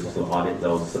chose to audit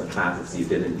those classes you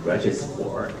didn't register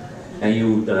for. And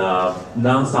you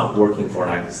non-stop working for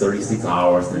like 36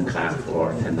 hours in class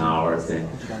for 10 hours. And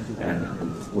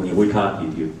when you wake up,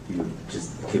 you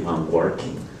just keep on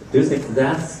working. Do you think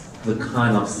that's the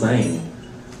kind of thing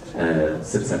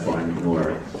successful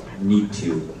entrepreneur need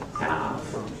to have?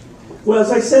 Well,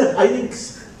 as I said, I think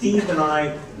Steve and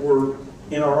I were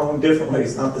in our own different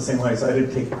ways, not the same ways. I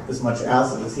didn't take as much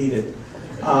acid as he did.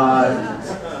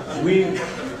 We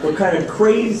were kind of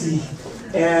crazy,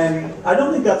 and I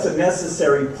don't think that's a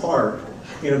necessary part.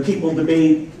 People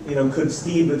debate, could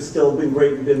Steve have still been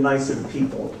great and been nicer to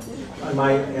people? And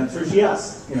my answer is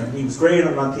yes. He was great.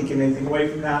 I'm not taking anything away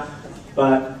from that.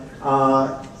 But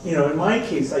in my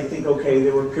case, I think, okay,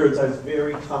 there were periods I was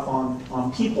very tough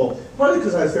on people, partly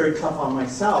because I was very tough on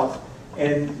myself,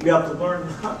 and you have to learn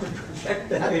how to project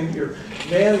that into your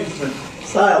management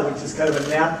style, which is kind of a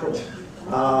natural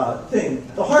thing.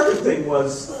 The harder thing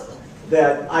was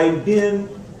that I'd been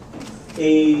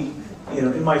in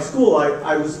my school,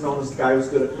 I was known as the guy who was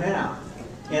good at math.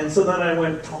 And so then I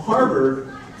went to Harvard.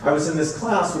 I was in this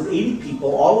class with 80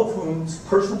 people, all of whom's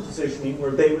personal positioning were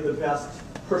they were the best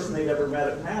person they'd ever met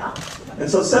at math. And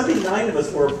so 79 of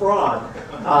us were abroad.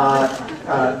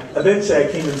 Eventually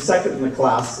I came in second in the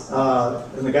class,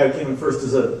 and the guy who came in first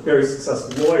is a very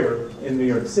successful lawyer in New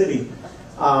York City.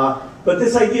 But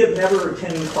this idea of never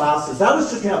attending classes, that was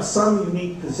just to have some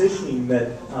unique positioning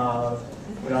that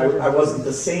I wasn't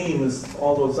the same as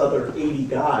all those other 80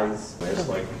 guys. I just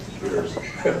like computers.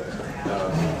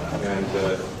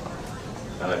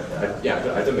 I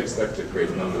didn't expect to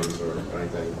create numbers or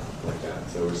anything like that.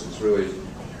 So it's really,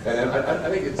 and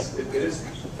I think it is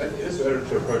better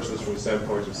to approach this from the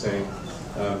standpoint of saying,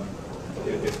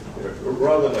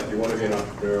 rather than like you want to be an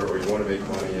entrepreneur or you want to make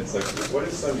money, it's like what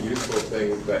is some useful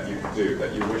thing that you can do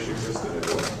that you wish existed in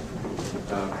the world,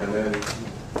 and then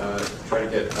try to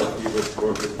get other people to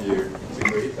work with you to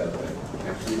create that thing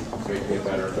and keep making it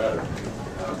better and better.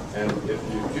 And if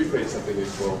you do create something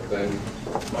useful, then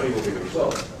money will be the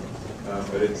result.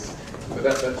 But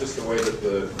that's just the way that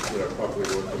the properly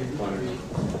working economy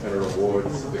kind of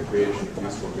rewards the creation of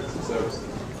useful goods and services.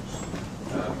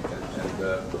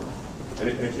 And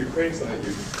if you're creating something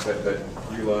that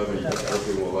you love and you think other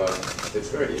people will love,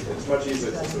 it's much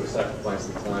easier to sort of sacrifice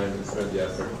the time and spend the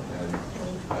effort.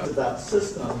 That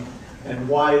system and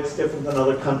why it's different than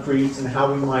other countries and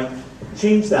how we might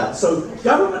change that. So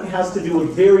government has to do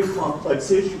with very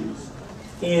complex issues.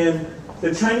 And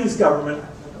the Chinese government,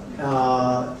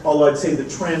 although I'd say the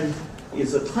trend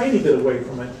is a tiny bit away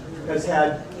from it, has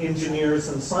had engineers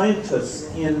and scientists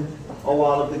in a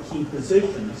lot of the key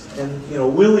positions, and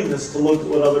willingness to look at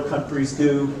what other countries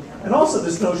do, and also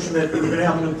this notion that if you're going to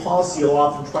have a new policy, you'll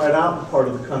often try it out in part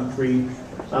of the country,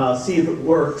 see if it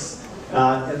works,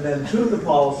 and then tune the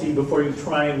policy before you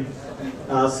try and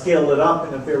scale it up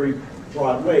in a very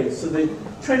broad way. So the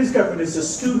Chinese government is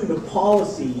astute of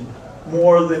policy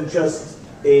more than just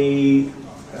a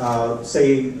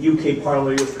say UK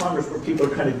Parliament or US Congress, where people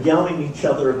are kind of yelling at each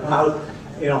other about,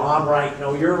 I'm right,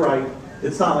 no, you're right.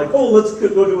 It's not like, oh, let's go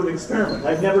do an experiment.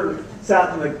 I've never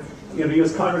sat in the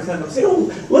US Congress and say,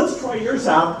 oh, let's try yours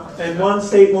out, and one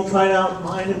state will try out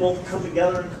mine, and we'll come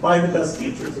together and combine the best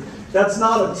features. That's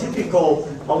not a typical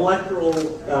electoral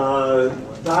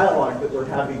dialogue that we're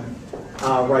having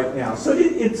right now. So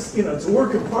it's a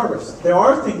work in progress. There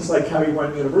are things like how you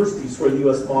run universities where the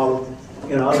US model,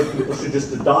 other people should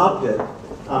just adopt it.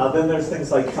 Then there's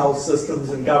things like health systems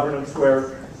and governance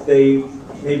where they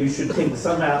maybe should take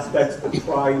some aspects but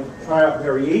try out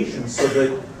variations so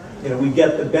that we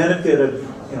get the benefit of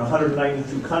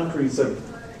 192 countries of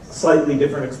slightly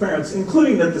different experience,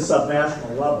 including at the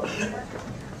subnational level.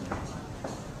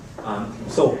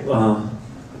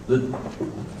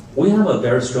 We have a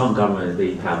very strong government.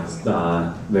 They have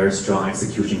very strong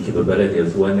execution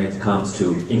capabilities when it comes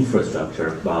to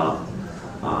infrastructure,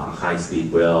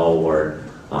 high-speed rail or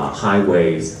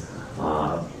highways.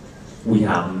 We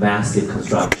have massive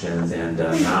constructions, and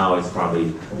now it's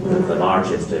probably the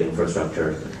largest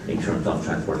infrastructure in terms of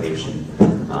transportation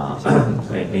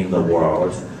in the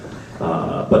world.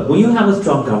 But when you have a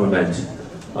strong government,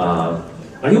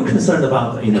 are you concerned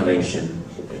about innovation?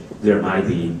 There might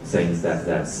be things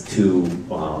that's too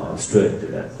strict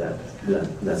that's going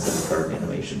to hurt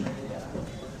innovation.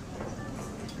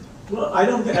 Well, I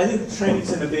think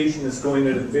Chinese innovation is going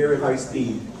at a very high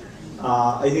speed.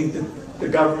 I think that the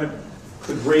government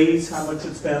could raise how much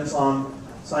it spends on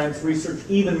science research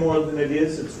even more than it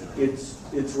is.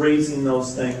 It's raising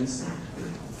those things.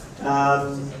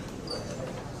 There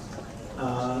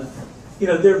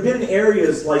have been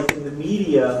areas like in the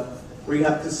media where you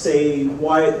have to say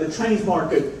why the Chinese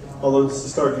market, although this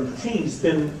is starting to change, has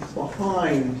been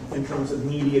behind in terms of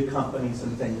media companies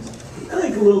and things. I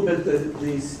think a little bit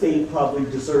the state probably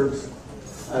deserves,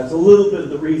 it's a little bit of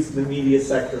the reason the media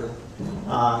sector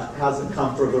hasn't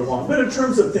come further along. But in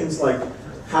terms of things like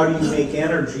how do you make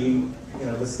energy,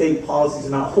 the state policies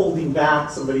are not holding back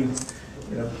somebody,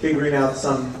 figuring out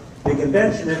some big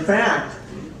invention. In fact,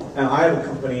 I have a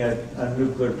company, a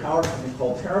nuclear power company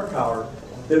called TerraPower,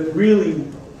 that really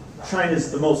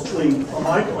China's the most, from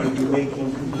my point of view,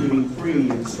 making computing free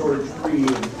and storage free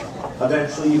and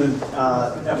eventually even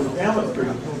network bandwidth free.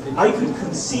 I could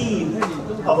conceive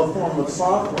of a form of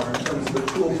software in terms of a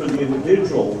tool for the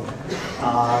individual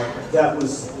that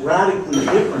was radically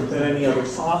different than any other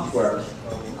software.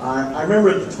 I remember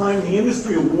at the time the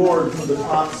industry award for the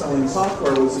top selling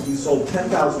software was if you sold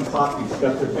 10,000 copies, you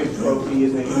got their big trophy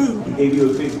and they gave you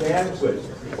a big banquet.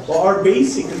 Well, our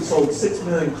basic had sold 6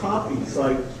 million copies,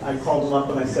 so I called them up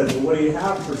and I said, well, what do you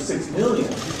have for 6 million?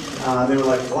 They were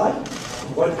like, what?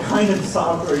 What kind of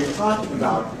software are you talking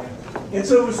about? And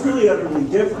so it was really utterly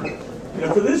different.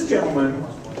 For this gentleman,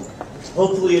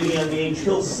 hopefully at a young age,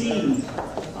 he'll see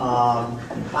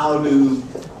how to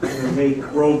make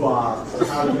robots, or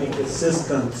how to make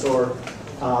assistants, or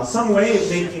some way of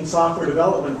making software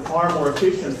development far more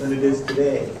efficient than it is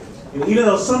today. Even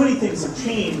though so many things have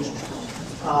changed,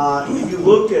 if you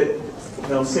look at,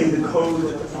 say the code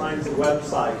that defines a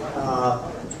website,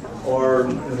 or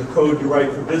the code you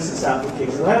write for business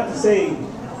applications, I have to say,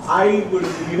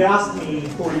 if you'd asked me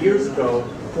 40 years ago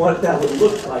what that would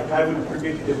look like, I would have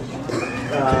predicted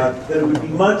that it would be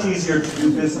much easier to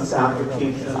do business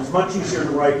applications, much easier to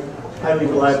write highly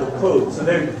reliable code. So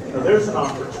there's an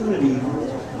opportunity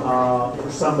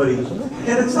for somebody,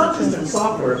 and it's not just in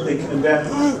software. If they can invent,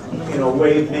 a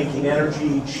way of making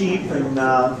energy cheap and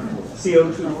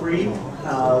CO2 free,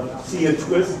 see a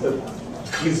twist of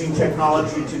using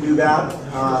technology to do that.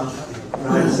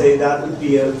 I'd say that would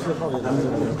be a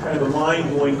kind of a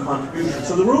mind-blowing contribution.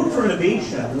 So the room for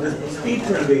innovation, the speed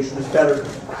for innovation is better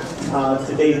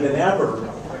today than ever.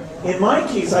 In my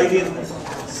case, I didn't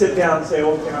sit down and say,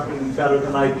 okay, I'm going to be better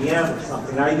than IBM or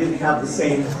something. I didn't have the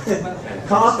same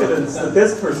confidence that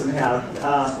this person had.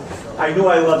 I knew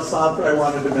I loved software. I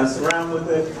wanted to mess around with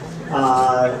it.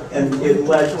 And it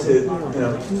led to,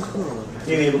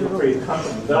 being able to create a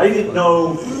company. But I didn't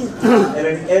know,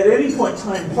 at any point in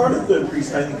time, part of the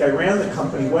reason I think I ran the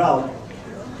company well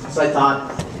is I thought,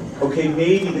 okay,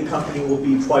 maybe the company will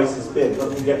be twice as big.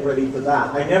 Let me get ready for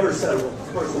that. I never said, well,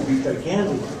 of course, we'll be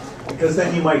gigantic, because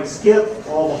then you might skip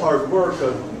all the hard work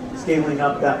of scaling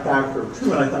up that factor of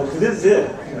 2. And I thought, okay, this is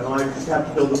it. You know, I just have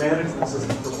to build a management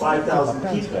system for 5,000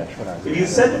 people. If you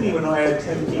said to me when I had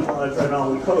 10 people and I tried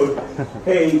all the code,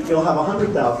 hey, you'll have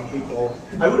 100,000 people,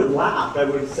 I would have laughed. I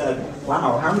would have said,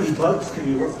 wow, how many bugs can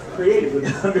you create with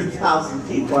 100,000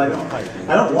 people? I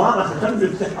don't want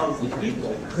 100,000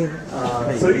 people.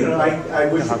 So, you know, I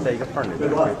wish you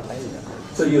good luck.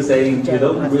 So you're saying you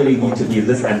don't really need to be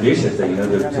this ambitious in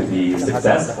order to be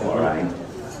successful, right?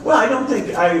 Well, I don't think,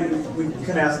 we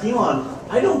can ask Elon,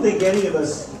 I don't think any of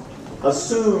us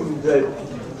assumed that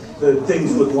the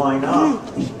things would line up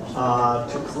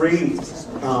to create,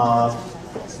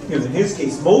 in his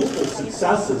case, multiple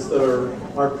successes that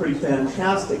are pretty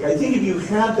fantastic. I think if you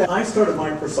had that, I started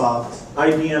Microsoft,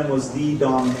 IBM was the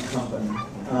dominant company,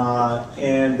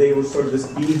 and they were sort of this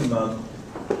behemoth.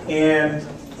 And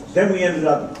then we ended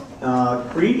up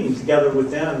creating together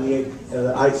with them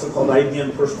the so-called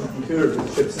IBM personal computer that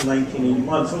ships in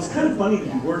 1981. So it's kind of funny to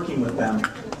be working with them.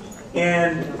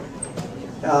 And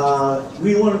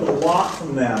we learned a lot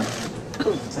from them.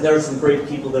 There are some great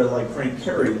people there like Frank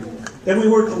Carey. Then we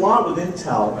worked a lot with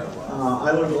Intel.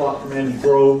 I learned a lot from Andy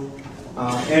Grove.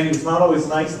 Andy was not always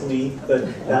nice to me, but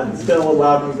that still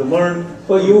allowed me to learn.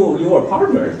 Well, you were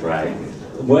partners, right?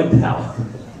 Intel.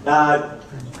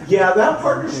 Yeah, that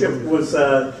partnership was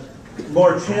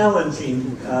more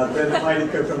challenging than it might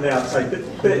appear from the outside.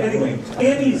 But anyway,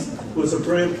 Andy was a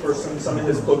brilliant person. Some of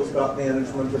his books about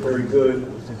management are very good.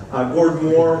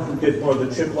 Gordon Moore, who did more of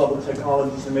the chip-level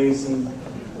technology, is an amazing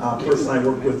person I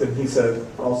worked with, and he's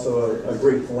also a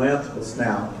great philanthropist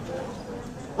now.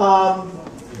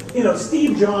 You know,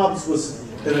 Steve Jobs was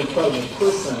an incredible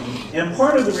person, and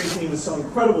part of the reason he was so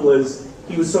incredible is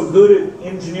he was so good at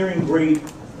engineering great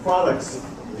products,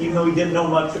 even though he didn't know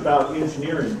much about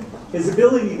engineering. His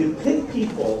ability to pick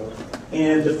people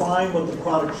and define what the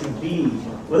product should be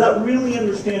without really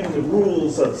understanding the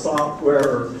rules of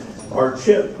software or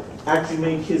chip actually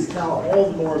made his talent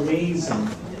all the more amazing.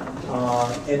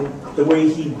 And the way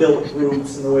he built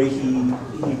groups and the way he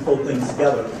pulled things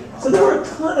together. So there were a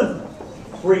ton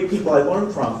of great people I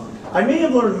learned from. I may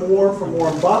have learned more from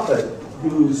Warren Buffett,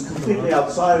 who's completely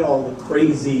outside all the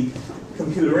crazy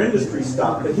computer industry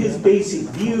stuff, but his basic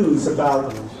views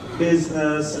about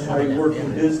business and how you work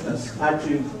in business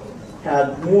actually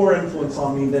had more influence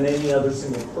on me than any other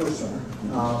single person.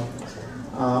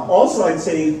 Also, I'd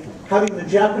say having the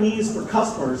Japanese for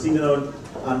customers, even though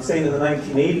I'm saying in the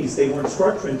 1980s they weren't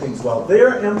structuring things well,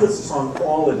 their emphasis on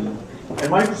quality, and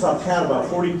Microsoft had about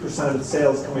 40% of its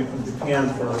sales coming from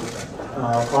Japan for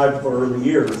 5 of our early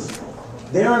years.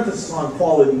 Their emphasis on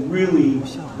quality really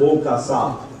woke us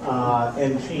up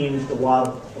and changed a lot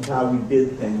of how we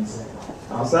did things.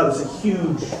 So that was a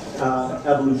huge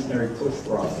evolutionary push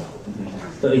for us.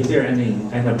 So is there any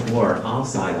more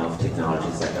outside of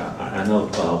technologies? Like I know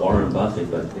Warren Buffett,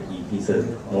 but he's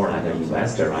more like an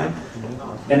investor, right?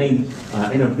 Any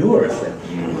entrepreneurs that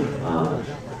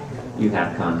you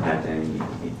have contact and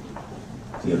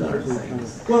you learn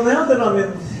things? Well, now that I'm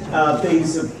in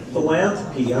phase of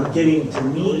philanthropy, I'm getting to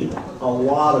meet a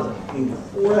lot of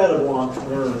incredible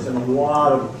entrepreneurs in a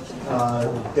lot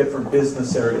of different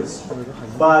business areas.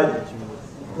 But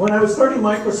when I was starting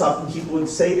Microsoft and people would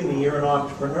say to me, you're an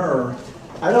entrepreneur,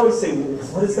 I'd always say, well,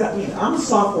 what does that mean? I'm a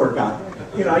software guy.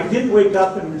 You know, I didn't wake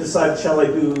up and decide, shall I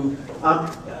do, I'm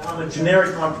a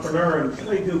generic entrepreneur, and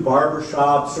shall I do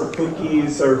barbershops or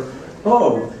cookies or,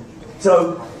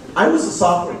 so I was a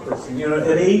software person. You know,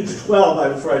 at age 12, I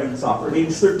was writing software. At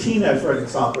age 13, I was writing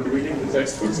software. Reading the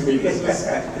textbooks to me, this is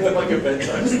like a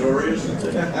bedtime story or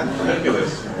something.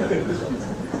 Ridiculous.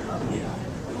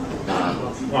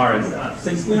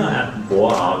 Since we are at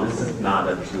Boao, this is not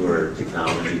a pure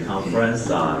technology conference.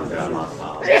 There are lots of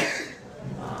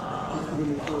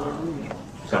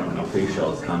government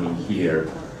officials coming here.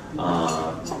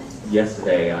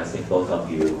 Yesterday, I think both of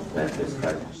you met this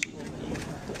President Xi Jinping,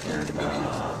 and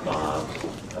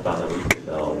about a week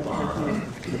ago,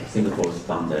 Singapore's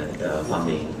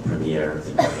funding premier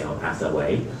passed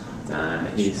away.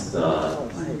 He's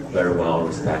very well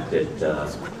respected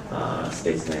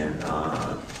statesman.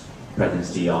 President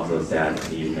Xi also said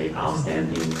he made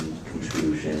outstanding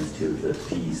contributions to the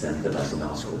peace and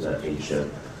development of the Asia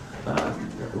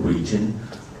region.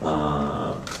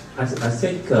 I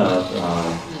think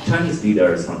Chinese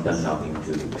leaders from Deng Xiaoping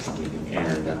to Xi Jinping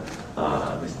and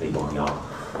Mr. Li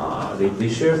Guangyao, they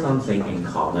share something in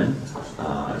common.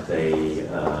 They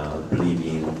believe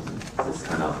in this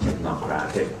kind of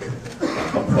technocratic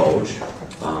approach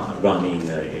running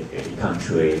a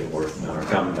country or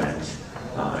government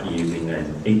using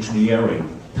an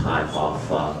engineering type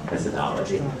of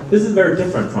methodology. This is very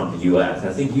different from the US.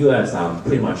 I think US are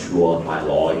pretty much ruled by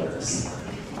lawyers.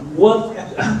 What,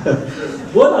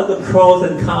 what are the pros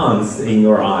and cons in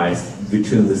your eyes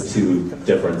between these two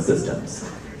different systems?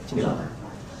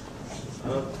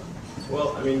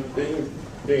 Well, I mean, being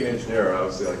an engineer, I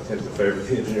obviously tend to favor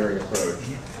the engineering approach.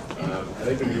 I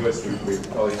think in the U.S. we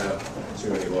probably have too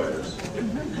many lawyers, and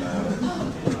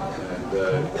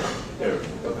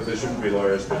there shouldn't be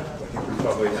lawyers, but I think we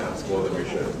probably have more than we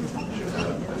should have.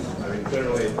 And, I mean,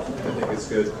 generally, I think it's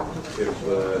good if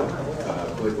the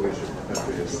political leadership of the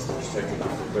country is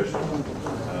technically proficient.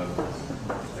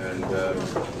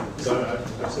 So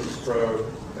I'm sort of pro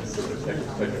a sort of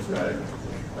technocratic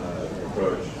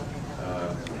approach.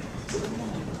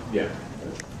 Yeah,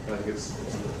 I think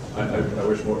I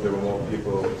wish there were more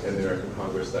people in the American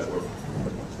Congress that were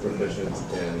proficient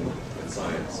in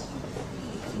science.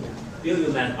 You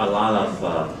met a lot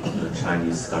of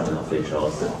Chinese government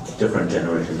officials, different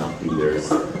generations of leaders.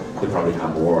 They probably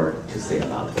have more to say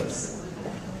about this.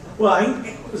 Well,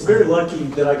 I was very lucky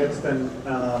that I got to spend,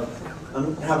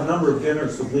 have a number of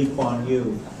dinners with Lee Kuan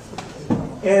Yew.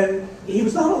 And he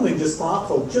was not only just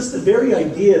thoughtful, just the very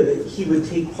idea that he would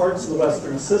take parts of the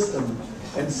Western system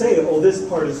and say, oh, this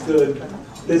part is good,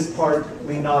 this part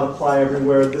may not apply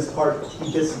everywhere, this part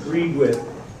he disagreed with.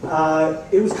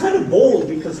 It was kind of bold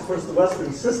because, of course, the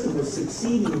Western system was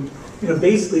succeeding.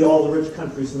 Basically all the rich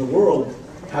countries in the world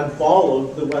had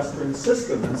followed the Western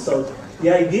system. And so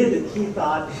the idea that he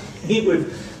thought he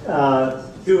would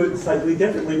do it slightly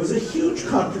differently was a huge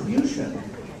contribution.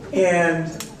 And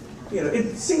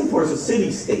Singapore is a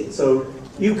city-state, so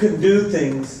you can do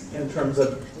things in terms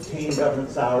of paying government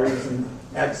salaries and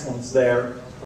excellence there.